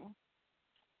one.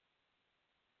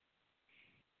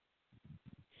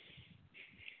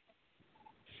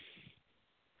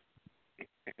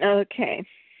 Okay.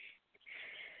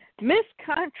 Miss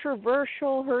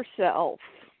Controversial herself.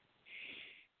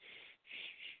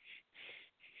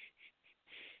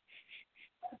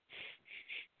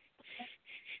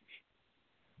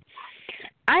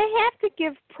 I have to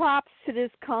give props to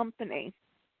this company.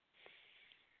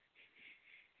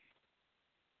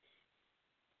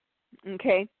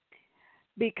 Okay?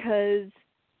 Because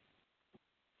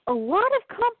a lot of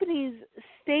companies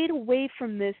stayed away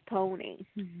from this pony.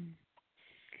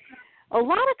 A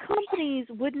lot of companies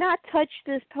would not touch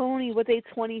this pony with a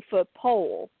 20-foot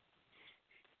pole.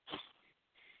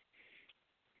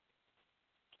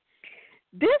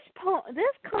 This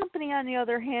company, on the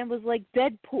other hand, was like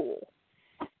Deadpool.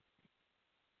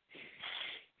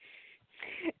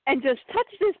 And just touch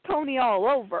this pony all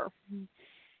over.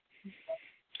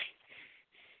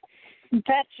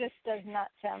 That just does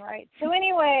not sound right. So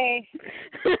anyway,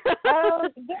 the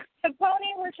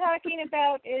pony we're talking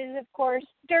about is, of course,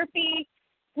 Derpy,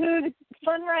 who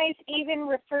Funrise even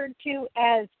referred to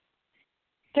as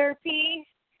Derpy.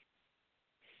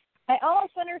 I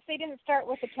almost wonder if they didn't start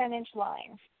with a 10-inch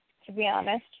line, to be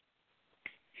honest.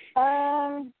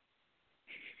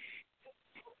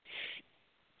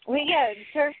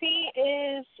 Derpy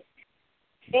is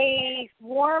a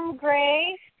warm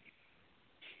gray.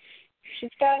 She's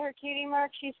got her cutie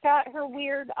mark. She's got her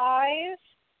weird eyes.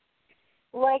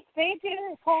 Like, they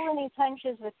didn't pull any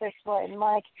punches with this one.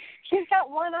 Like, she's got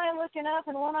one eye looking up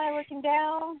and one eye looking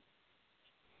down.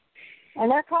 And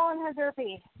they're calling her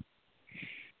Derpy.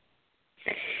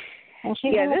 And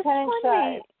she's in the 10-inch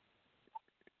size.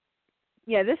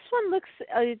 Yeah, this one looks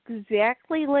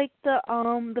exactly like the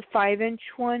 5-inch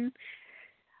one.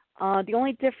 The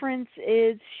only difference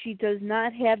is she does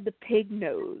not have the pig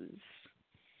nose.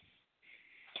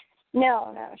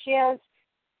 No. She has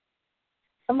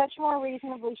a much more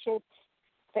reasonably shaped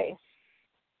face.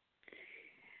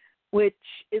 Which,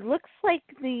 it looks like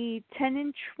the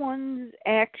 10-inch ones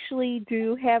actually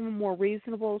do have a more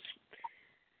reasonable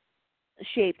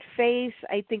shaped face.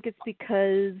 I think it's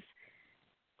because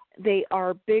they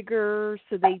are bigger,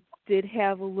 so they did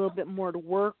have a little bit more to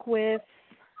work with.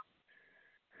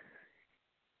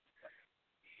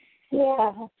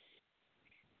 Yeah.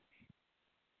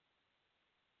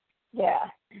 Yeah.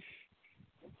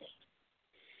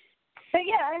 But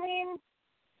yeah, I mean,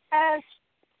 as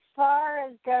far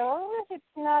as goes, it's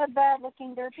not a bad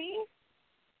looking derpy.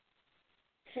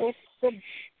 It's a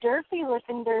derpy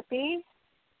looking derpy.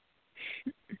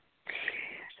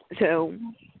 So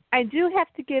I do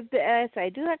have to give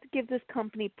this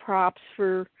company props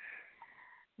for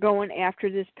going after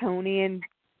this pony and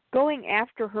going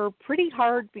after her pretty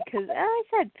hard because, as I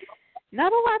said,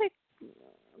 not a lot of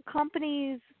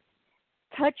companies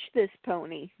touch this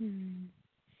pony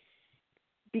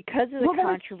because of the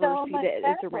controversy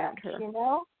that is around her. You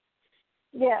know?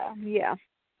 Yeah. Yeah.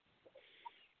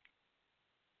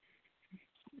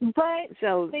 But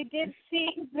so they did see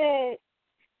that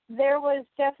there was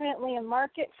definitely a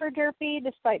market for derpy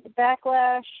despite the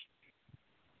backlash.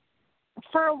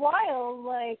 For a while,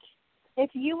 like,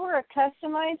 if you were a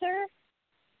customizer,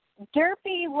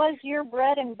 derpy was your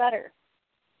bread and butter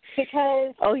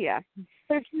because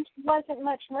there just wasn't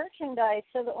much merchandise,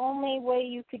 so the only way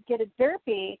you could get a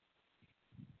derpy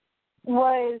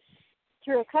was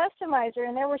through a customizer,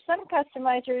 and there were some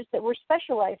customizers that were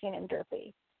specializing in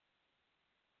derpy.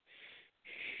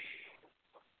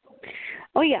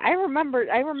 Oh yeah, I remember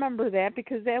that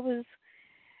because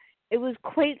it was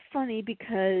quite funny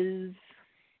because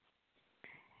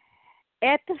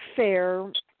at the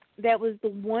fair, that was the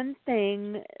one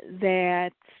thing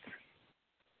that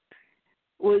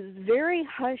was very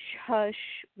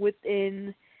hush-hush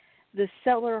within the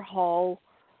seller hall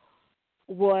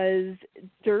was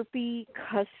derpy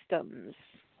customs.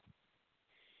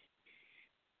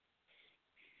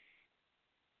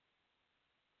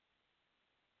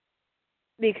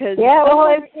 Because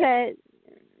someone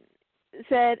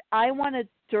said, I want a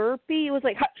derpy. It was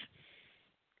like, hush,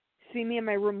 see me in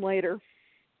my room later.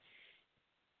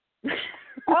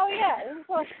 Oh, yeah.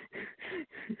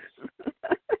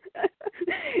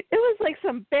 It was like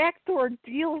some backdoor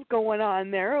deals going on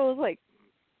there. It was like,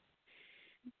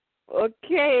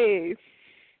 okay.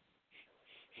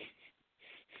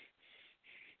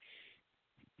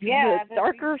 Yeah. The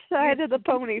darker side of the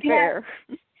pony fair.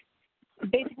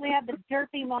 Basically have the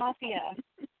derpy mafia.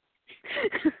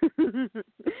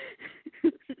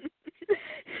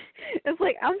 It's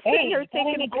like, I'm sitting here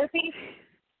thinking, derpy?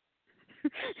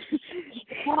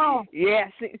 Oh. Yeah,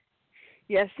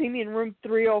 see me in room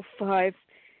 305,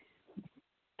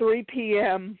 3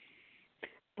 p.m.,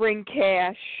 bring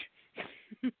cash.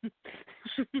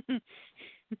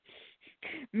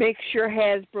 Make sure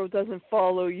Hasbro doesn't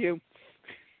follow you.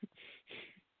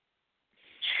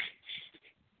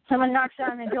 Someone knocks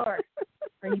on the door.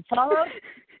 Are you followed?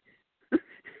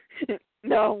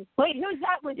 No. Wait, who's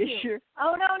that with you? Sure?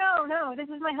 Oh, no. This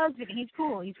is my husband. He's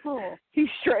cool. He's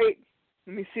straight.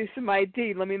 Let me see some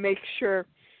ID. Let me make sure.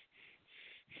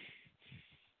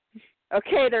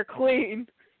 Okay, they're clean.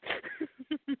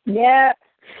 Yeah.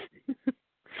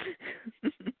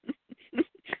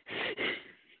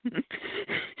 And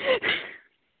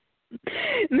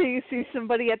then you see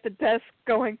somebody at the desk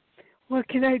going, what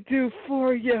can I do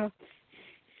for you?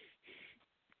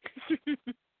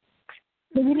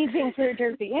 Anything for a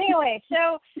derpy. Anyway,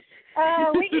 so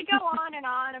we could go on and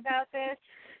on about this,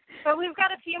 but we've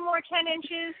got a few more 10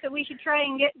 inches that we should try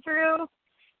and get through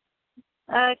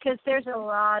because there's a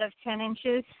lot of 10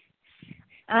 inches.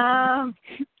 Oh,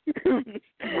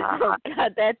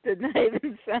 God, that did not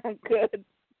even sound good.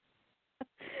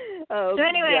 Oh, so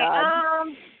anyway, God.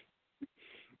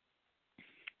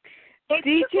 If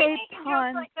DJ you keep making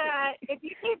Pun. jokes like that, if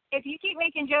you keep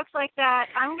making jokes like that,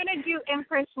 I'm gonna do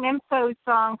Empress Nympho's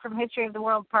song from History of the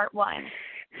World Part 1.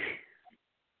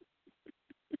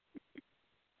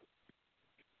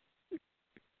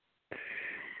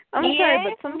 I'm sorry,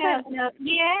 but sometimes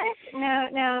yes,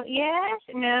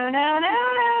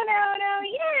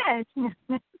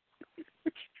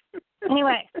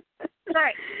 Anyway,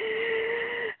 sorry.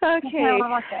 Okay.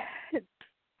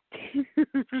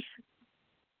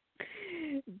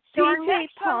 So our DJ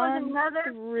next one was Pun another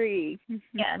 3.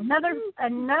 Yeah,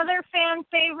 another fan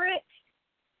favorite.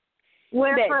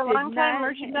 Where That for a long time not-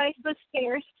 merchandise was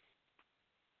scarce.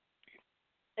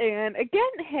 And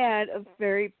again had a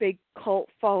very big cult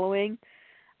following.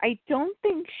 I don't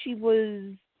think she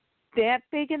was that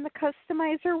big in the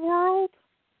customizer world.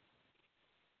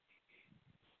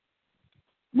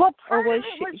 Well, part Or of was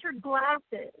it she? was her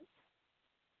glasses.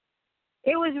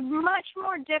 It was much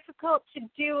more difficult to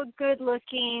do a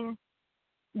good-looking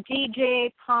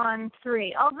DJ Pawn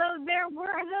 3. Although there were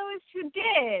those who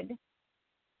did.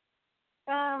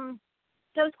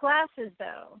 Those glasses,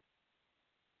 though.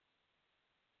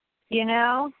 You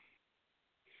know?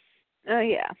 Oh,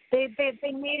 yeah. They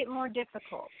made it more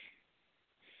difficult.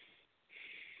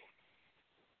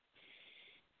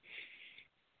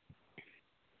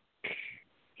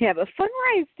 Yeah, but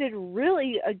Funrise did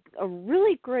really a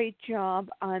really great job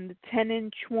on the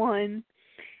 10-inch one.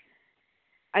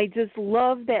 I just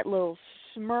love that little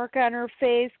smirk on her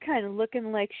face, kind of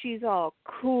looking like she's all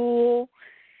cool,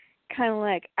 kind of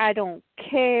like, I don't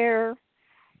care.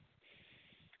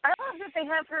 I love that they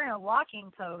have her in a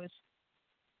walking pose.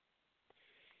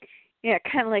 Yeah,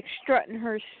 kind of like strutting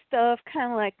her stuff,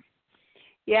 kind of like,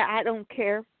 yeah, I don't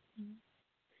care.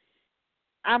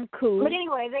 I'm cool. But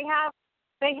anyway, they have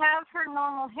her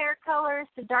normal hair colors,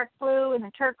 the dark blue and the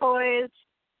turquoise.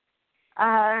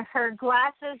 Her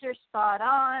glasses are spot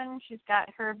on. She's got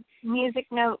her music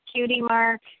note cutie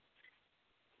mark,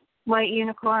 white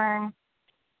unicorn,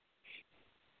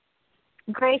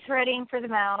 gray threading for the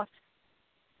mouth.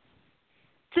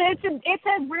 So it's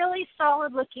a really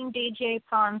solid looking DJ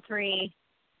Pawn 3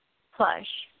 plush.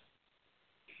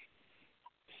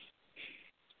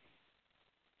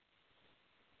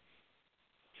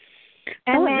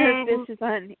 I wonder if this is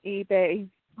on eBay.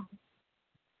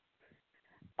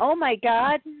 Oh my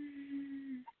God!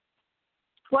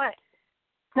 What?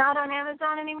 It's not on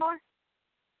Amazon anymore?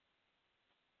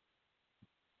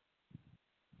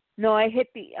 No, I hit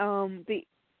the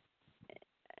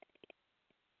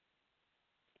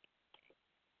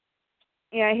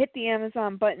yeah, I hit the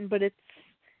Amazon button, but it's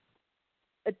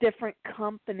a different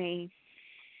company.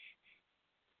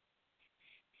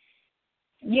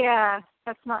 Yeah,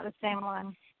 that's not the same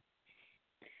one.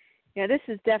 Yeah, this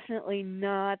is definitely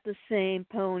not the same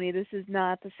pony. This is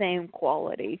not the same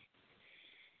quality.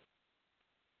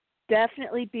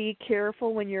 Definitely be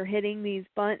careful when you're hitting these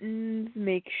buttons.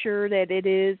 Make sure that it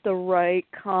is the right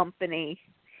company.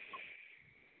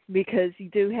 Because you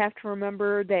do have to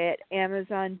remember that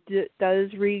Amazon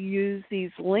does reuse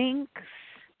these links.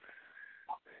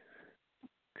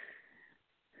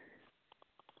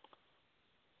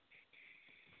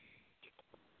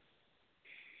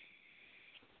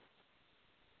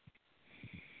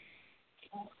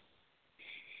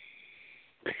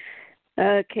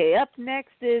 Okay, up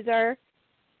next is our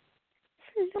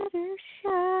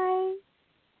Fluttershy.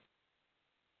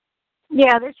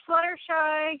 Yeah, there's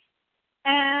Fluttershy,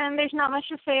 and there's not much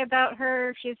to say about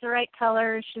her. She's the right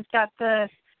color. She's got the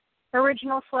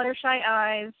original Fluttershy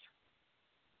eyes.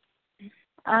 It's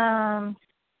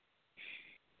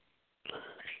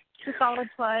a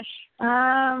solid plush.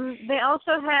 They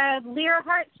also had Lyra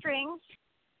Heartstrings.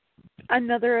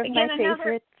 Another of my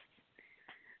favorites.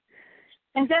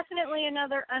 And definitely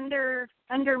another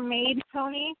undermade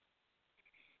pony.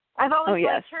 I've always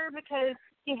liked her because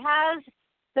she has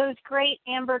those great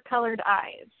amber-colored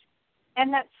eyes.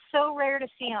 And that's so rare to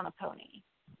see on a pony.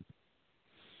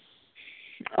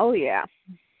 Oh, yeah.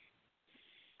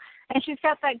 And she's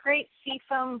got that great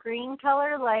seafoam green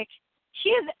color. Like, she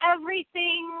is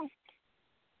everything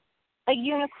a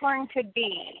unicorn could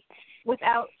be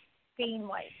without being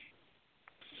white.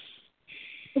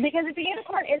 Because if a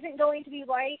unicorn isn't going to be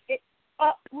white, it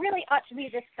really ought to be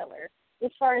this color,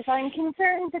 as far as I'm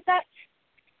concerned. But that's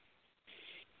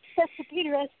the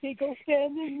Peter S. Beagle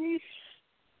fan in me.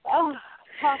 Oh,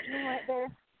 talking right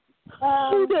there.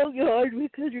 Oh, no, God,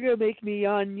 because you're going to make me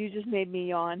yawn. You just made me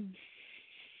yawn.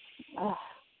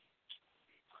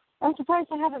 I'm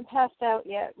surprised I haven't passed out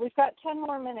yet. We've got 10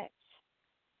 more minutes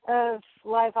of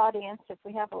live audience, if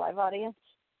we have a live audience.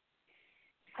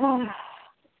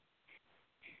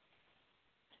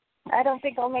 I don't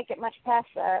think I'll make it much past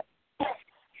that.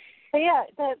 But yeah,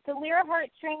 the Lyra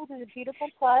Heartstrings is a beautiful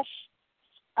plush.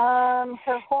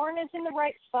 Her horn is in the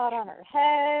right spot on her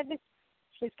head.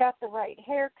 She's got the right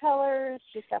hair colors.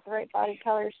 She's got the right body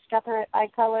colors. She's got the right eye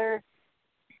color.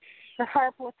 Her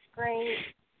harp looks great.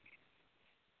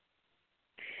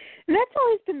 And that's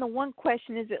always been the one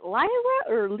question. Is it Lyra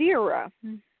or Lyra?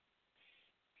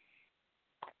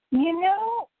 You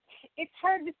know, it's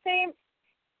hard to say.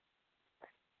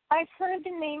 I've heard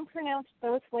the name pronounced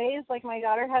both ways. Like, my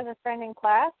daughter has a friend in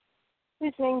class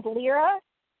who's named Lyra,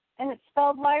 and it's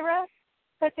spelled Lyra.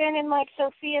 But then in, like,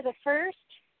 Sophia the First,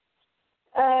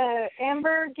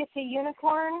 Amber gets a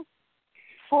unicorn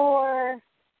for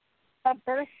a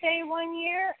birthday one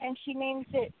year, and she names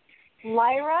it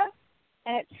Lyra,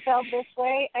 and it's spelled this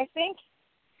way. I think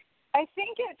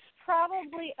it's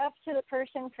probably up to the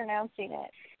person pronouncing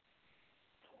it.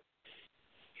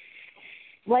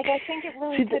 Like, I think it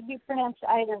really could be pronounced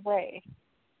either way.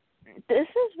 This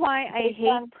is why I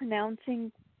hate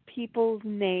pronouncing people's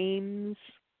names,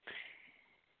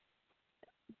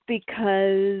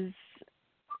 because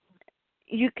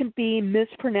you can be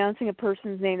mispronouncing a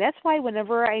person's name. That's why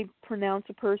whenever I pronounce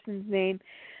a person's name,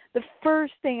 the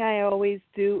first thing I always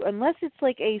do, unless it's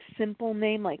like a simple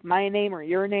name like my name or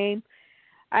your name,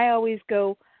 I always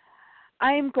go,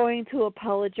 I am going to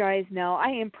apologize now. I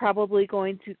am probably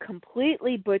going to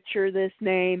completely butcher this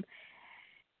name,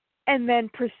 and then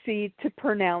proceed to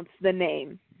pronounce the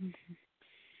name.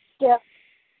 Yep.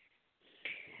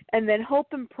 And then hope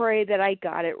and pray that I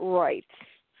got it right.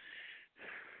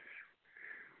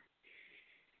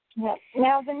 Yep.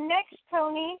 Now, the next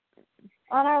pony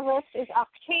on our list is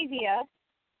Octavia.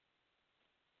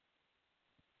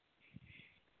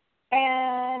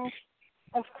 And,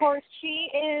 of course, she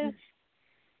is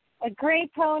a gray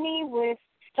pony with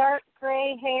dark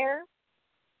gray hair,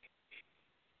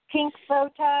 pink bow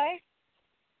tie,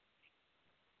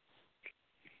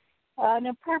 and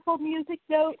a purple music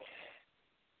note.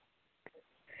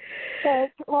 So,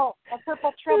 well, a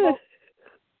purple treble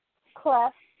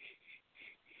clef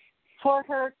for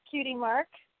her cutie mark,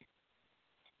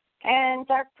 and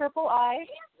dark purple eyes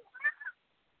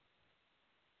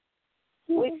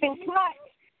with pink mark.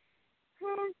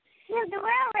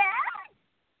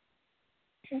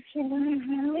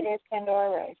 It is Pandora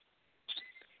Rose.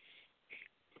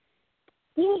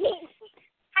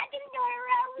 Hi, Pandora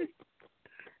Rose.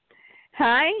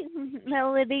 Hi,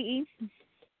 Melody.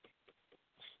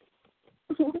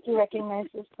 Do you recognize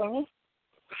this pony?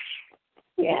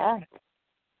 Yeah.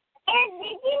 And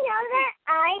did you know that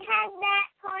I have that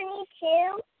pony too?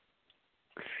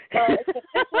 Well,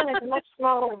 this one is a much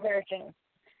smaller version.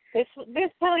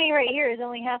 This pony right here is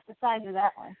only half the size of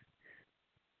that one.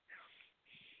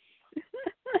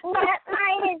 But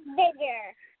mine is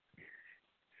bigger.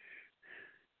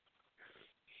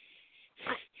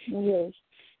 Yes.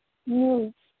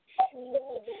 Yes.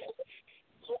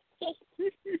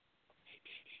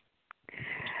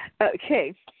 Okay.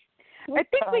 I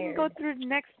think we can go through the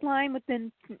next line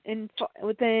within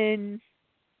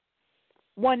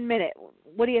 1 minute.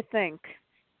 What do you think?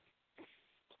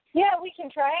 Yeah, we can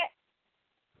try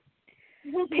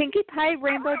it. Pinkie Pie,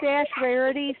 Rainbow Dash,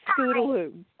 Rarity,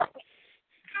 Scootaloo. I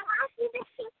want you to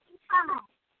see Pie.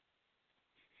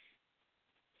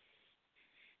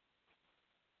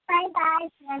 Bye-bye,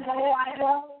 Pandora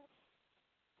Rose.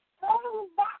 Going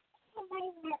back to my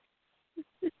milk.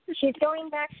 She's going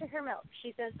back to her milk.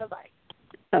 She says bye-bye.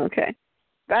 Okay.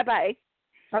 Bye-bye.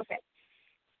 Okay.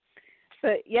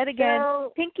 But yet again,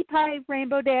 So, Pinkie Pie,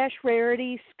 Rainbow Dash,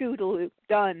 Rarity, Scootaloo.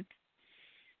 Done.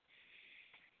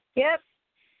 yep.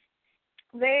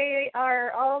 They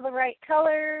are all the right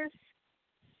colors,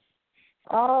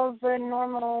 all the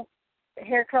normal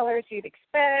hair colors you'd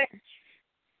expect.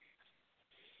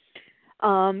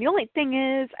 The only thing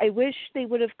is, I wish they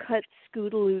would have cut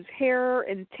Scootaloo's hair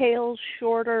and tail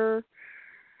shorter.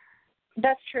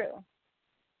 That's true.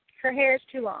 Her hair is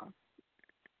too long.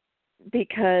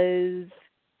 Because,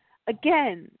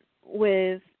 again,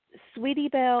 with Sweetie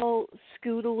Belle,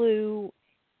 Scootaloo,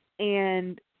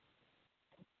 and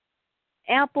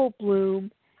Apple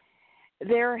Bloom,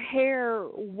 their hair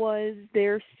was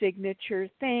their signature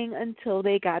thing until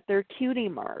they got their cutie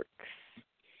marks.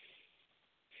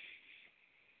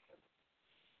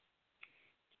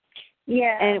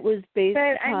 Yeah. And it was based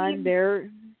on their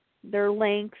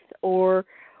length or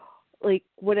like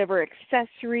whatever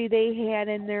accessory they had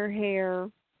in their hair.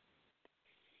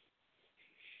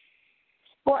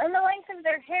 Well, and the length of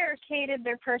their hair shaded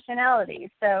their personalities.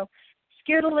 So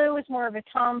Scootaloo was more of a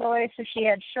tomboy, so she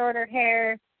had shorter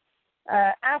hair.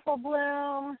 Apple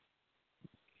Bloom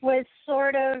was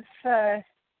sort of, the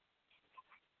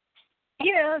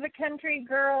country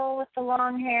girl with the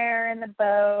long hair and the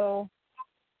bow.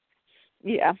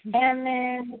 Yeah. And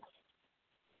then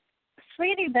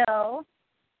Sweetie Belle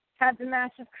had the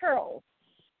massive curls.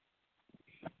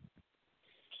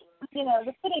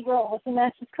 The pretty girl with the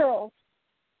massive curls.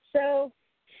 So,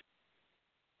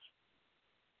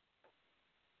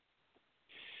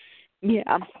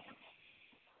 yeah.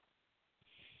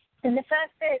 And the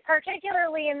fact that,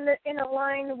 particularly in a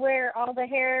line where all the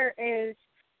hair is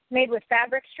made with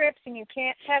fabric strips and you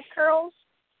can't have curls,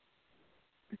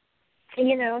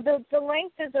 the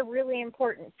length is a really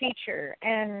important feature,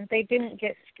 and they didn't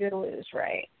get Scootaloo's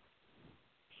right.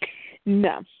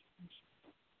 No.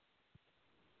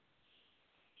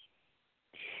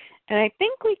 And I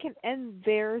think we can end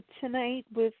there tonight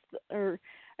because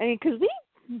we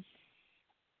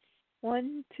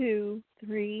 1, 2,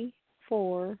 3,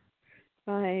 4,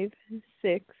 5,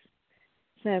 6,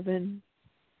 7,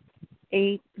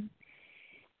 8,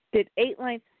 did 8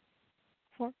 lines.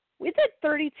 We did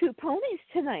 32 ponies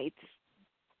tonight.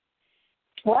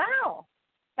 Wow.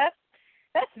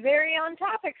 That's very on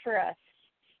topic for us.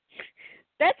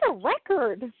 That's a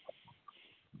record.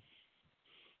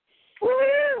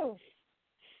 Woo!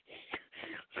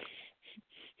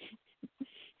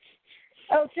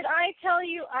 Oh, did I tell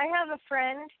you I have a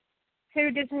friend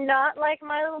who does not like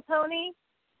My Little Pony,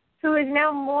 who is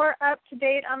now more up to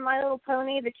date on My Little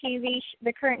Pony,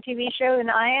 the current TV show, than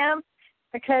I am,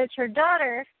 because her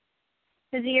daughter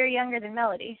is a year younger than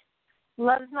Melody.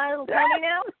 Loves My Little Pony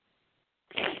now.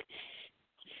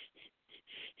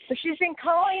 So she's been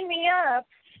calling me up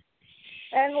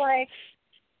and, like,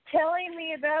 telling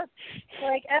me about,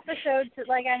 like, episodes that,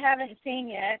 like, I haven't seen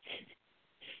yet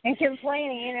and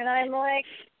complaining. And I'm like,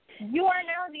 you are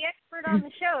now the expert on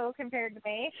the show compared to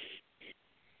me.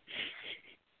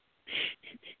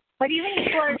 But even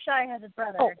Fluttershy has a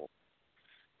brother.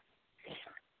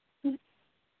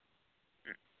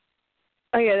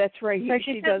 Oh, yeah, that's right. So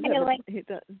she sent me a link.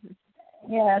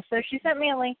 Yeah, so she sent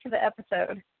me a link to the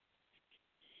episode.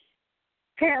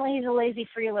 Apparently he's a lazy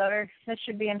freeloader. That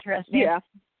should be interesting. Yeah.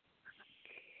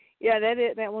 Yeah,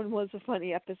 that one was a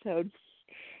funny episode.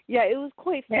 Yeah, it was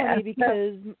quite funny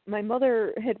because my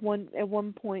mother had at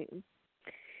one point,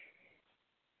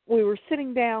 we were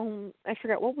sitting down, I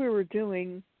forgot what we were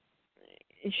doing,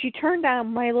 and she turned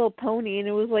on My Little Pony, and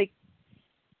it was like,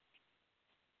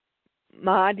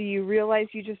 Ma, do you realize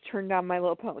you just turned on My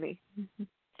Little Pony?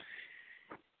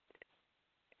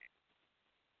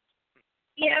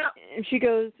 Yeah. And she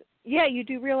goes, yeah, you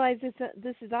do realize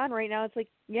this is on right now. It's like,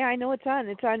 yeah, I know it's on.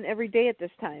 It's on every day at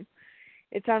this time.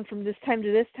 It's on from this time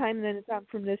to this time, and then it's on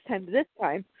from this time to this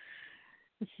time.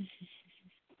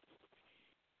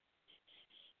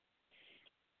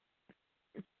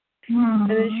 And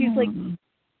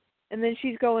then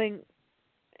she's going,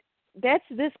 that's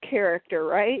this character,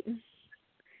 right?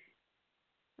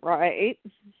 Right.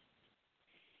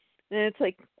 And it's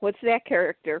like, what's that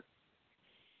character?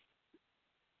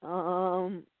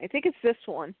 I think it's this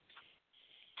one.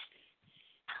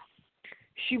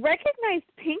 She recognized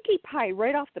Pinkie Pie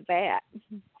right off the bat.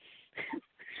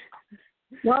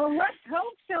 Well, let's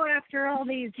hope so after all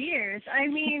these years. I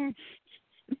mean,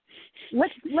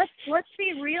 let's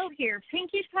be real here.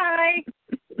 Pinkie Pie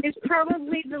is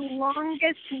probably the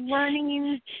longest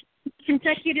running,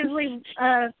 consecutively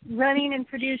running and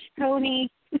produced pony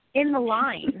in the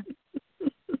line.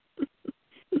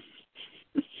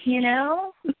 You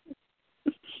know?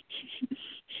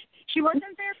 She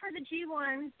wasn't there for the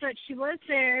G1s, but she was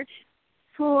there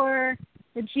for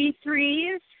the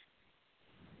G3s,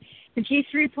 the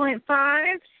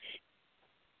G3.5s,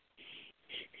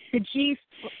 the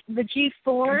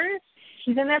G4s.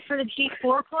 She's in there for the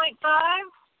G4.5.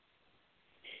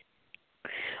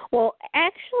 Well,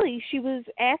 actually, she was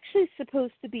actually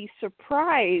supposed to be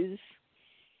Surprise.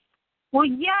 Well,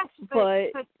 yes,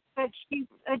 but she's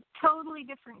a totally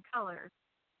different color.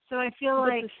 So I feel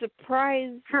like the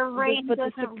surprise, her reign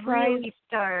doesn't really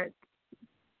start.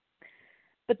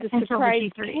 But the surprise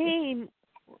came.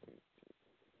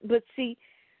 But see,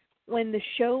 when they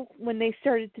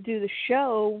started to do the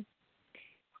show,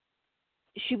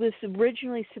 she was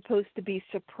originally supposed to be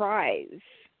Surprise.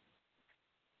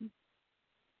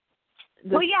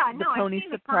 I've seen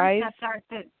Surprise. the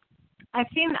concept art. I've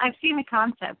seen the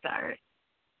concept art.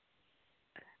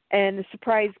 And the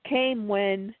surprise came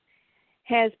when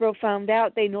Hasbro found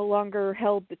out they no longer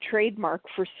held the trademark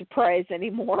for Surprise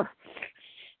anymore.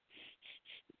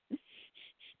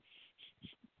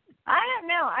 I don't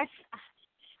know.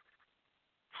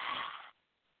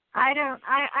 I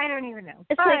don't even know.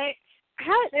 It's but like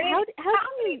how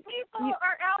many people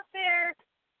are out there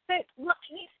that,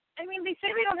 I mean, they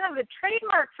say they don't have a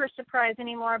trademark for Surprise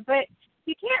anymore, but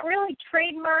you can't really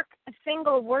trademark a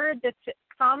single word that's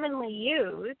commonly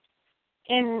used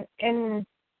in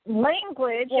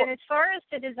language. Well, and as far as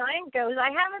the design goes,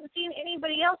 I haven't seen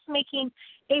anybody else making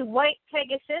a white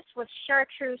Pegasus with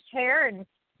chartreuse hair and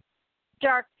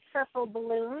dark purple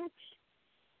balloons.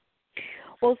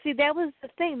 Well, see, that was the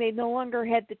thing. They no longer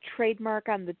had the trademark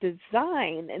on the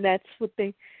design, and that's what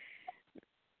they...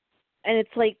 And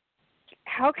it's like,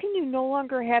 how can you no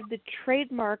longer have the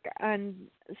trademark on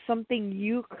something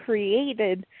you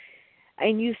created,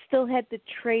 and you still had the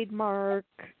trademark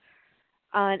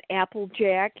on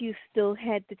Applejack, you still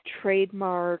had the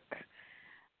trademark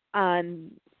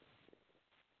on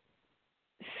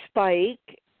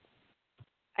Spike?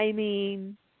 I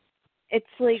mean, it's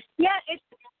like... Yeah,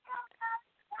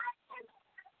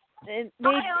 it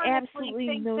made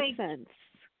absolutely no sense.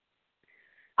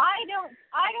 I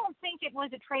don't think it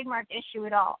was a trademark issue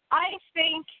at all. I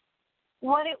think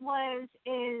what it was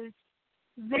is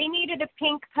they needed a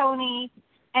pink pony,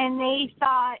 and they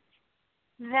thought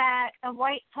that a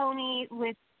white pony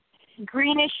with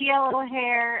greenish yellow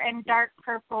hair and dark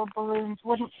purple balloons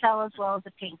wouldn't sell as well as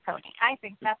a pink pony. I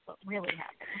think that's what really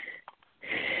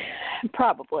happened.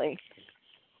 Probably.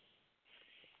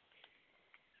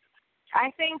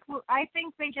 I think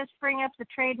they just bring up the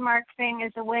trademark thing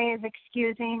as a way of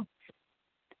excusing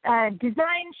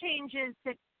design changes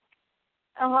that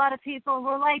a lot of people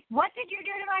were like, "What did you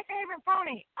do to my favorite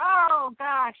pony?" Oh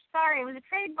gosh, sorry, it was a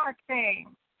trademark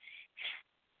thing.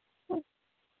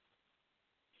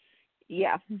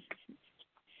 Yeah.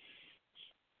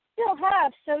 Still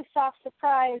have So Soft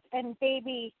Surprise and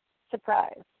Baby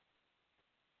Surprise.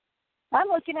 I'm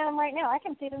looking at them right now. I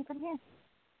can see them from here.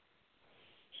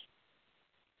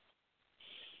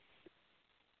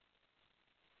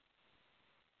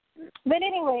 But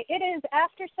anyway, it is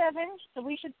after 7, so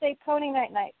we should say Pony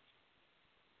Night Night.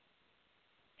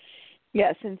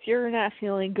 Yeah, since you're not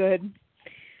feeling good.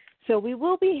 So we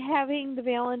will be having the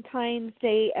Valentine's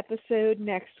Day episode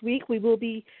next week. We will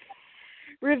be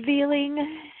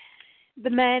revealing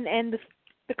the men and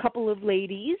the couple of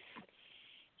ladies.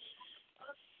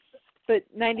 But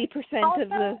 90%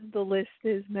 of the list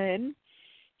is men.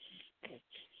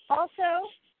 Also,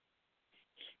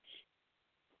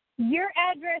 your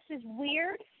address is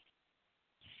weird,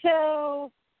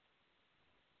 so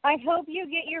I hope you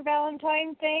get your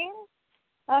Valentine thing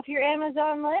off your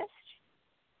Amazon list.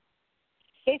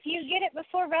 If you get it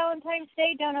before Valentine's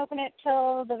Day, don't open it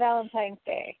till the Valentine's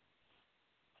Day.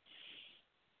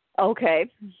 Okay.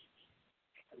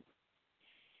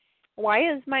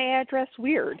 Why is my address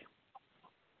weird?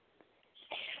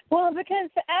 Well, because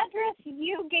the address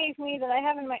you gave me that I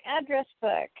have in my address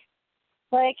book,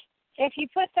 like, if you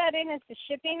put that in as the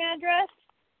shipping address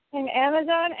in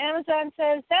Amazon, Amazon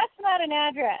says, that's not an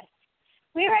address.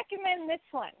 We recommend this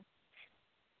one.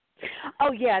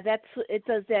 Oh yeah, it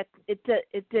does that.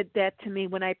 It did that to me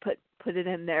when I put it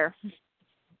in there.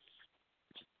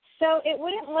 So it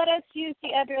wouldn't let us use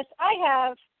the address I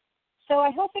have. So I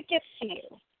hope it gets to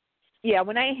you. Yeah,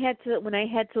 when I had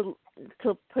to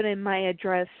put in my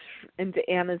address into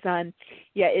Amazon,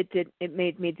 yeah, it did. It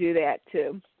made me do that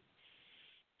too.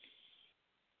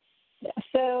 Yeah,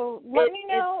 so let me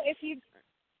know if you.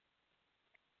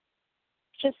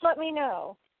 Just let me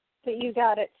know that you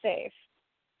got it safe.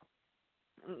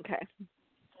 Okay.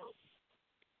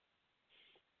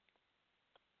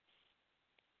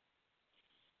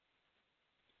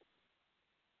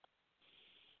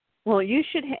 Well, you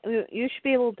should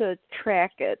be able to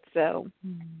track it. So.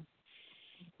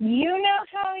 You know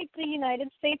how the United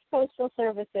States Postal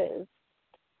Service is.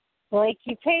 Like,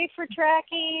 you pay for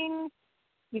tracking,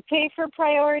 you pay for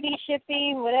priority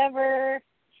shipping, whatever,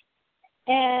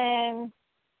 and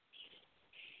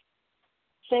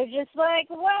they're just like,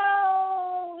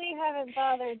 well, we haven't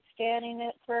bothered scanning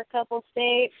it for a couple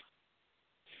states.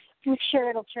 I'm sure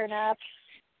it'll turn up.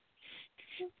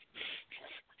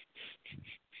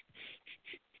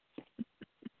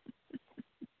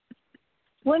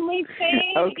 When we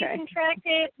say you can track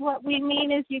it, what we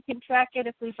mean is you can track it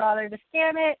if we bother to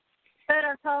scan it, but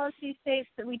our policy states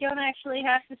that we don't actually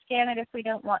have to scan it if we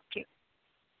don't want to.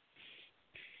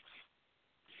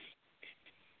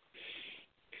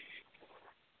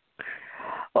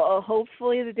 Well,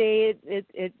 hopefully the day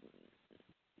it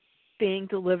being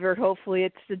delivered, hopefully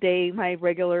it's the day my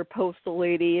regular postal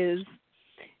lady is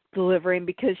delivering,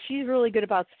 because she's really good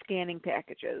about scanning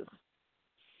packages.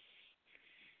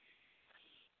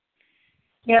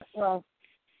 Yep, well,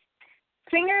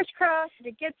 fingers crossed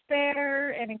it gets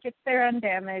there and it gets there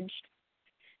undamaged.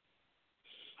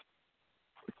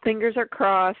 Fingers are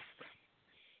crossed.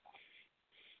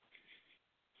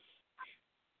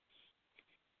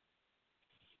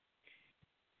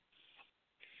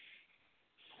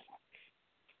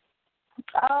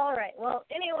 All right, well,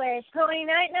 anyway, Pony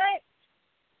Night Night.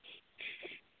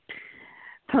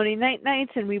 Pony Night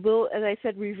Nights, and we will, as I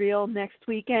said, reveal next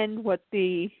weekend what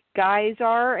the guys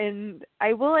are, and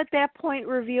I will at that point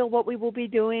reveal what we will be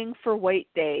doing for White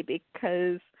Day,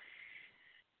 because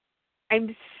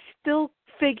I'm still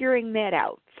figuring that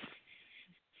out.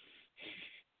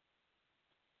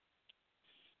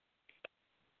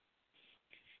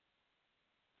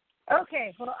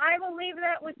 Okay, well, I will leave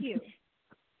that with you.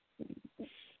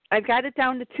 I've got it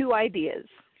down to 2 ideas.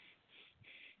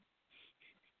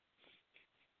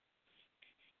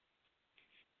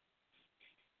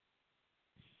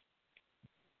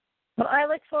 Well, I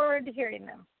look forward to hearing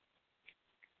them.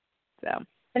 So.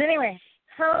 But anyway,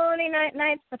 Pony Night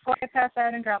Nights before I pass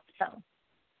out and drop the phone.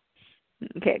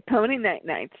 Okay, Pony Night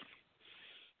Nights.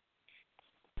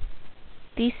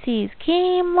 This is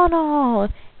Kim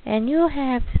Monol, and you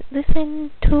have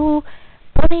listened to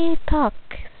Pony Talk.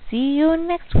 See you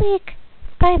next week.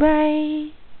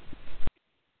 Bye-bye.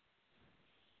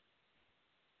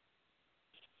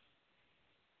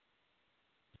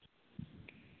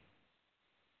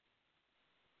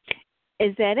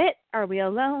 Is that it? Are we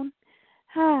alone?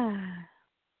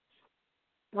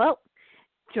 Well,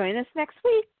 join us next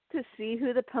week to see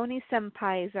who the Pony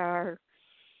Senpais are.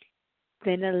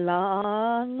 Been a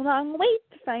long, long wait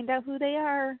to find out who they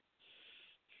are.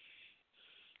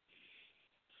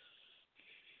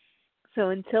 So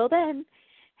until then,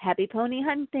 happy pony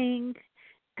hunting.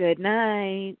 Good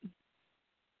night.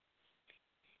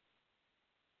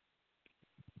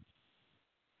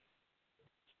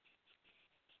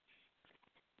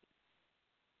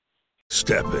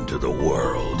 Step into the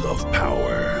world of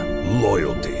power,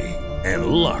 loyalty, and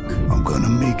luck. I'm gonna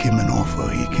make him an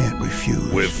offer he can't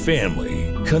refuse. With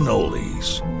family,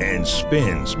 cannolis, and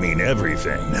spins mean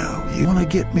everything. Now, you wanna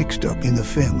get mixed up in the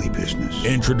family business.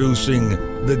 Introducing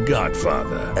The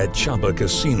Godfather at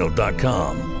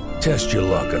ChumbaCasino.com. Test your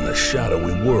luck in the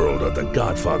shadowy world of The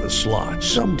Godfather slot.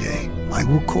 Someday, I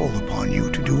will call upon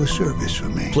you to do a service for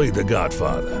me. Play The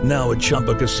Godfather, now at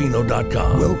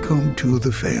ChumbaCasino.com. Welcome to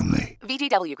the family.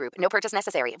 VGW Group. No purchase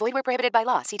necessary. Void where prohibited by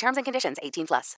law. See terms and conditions. 18+.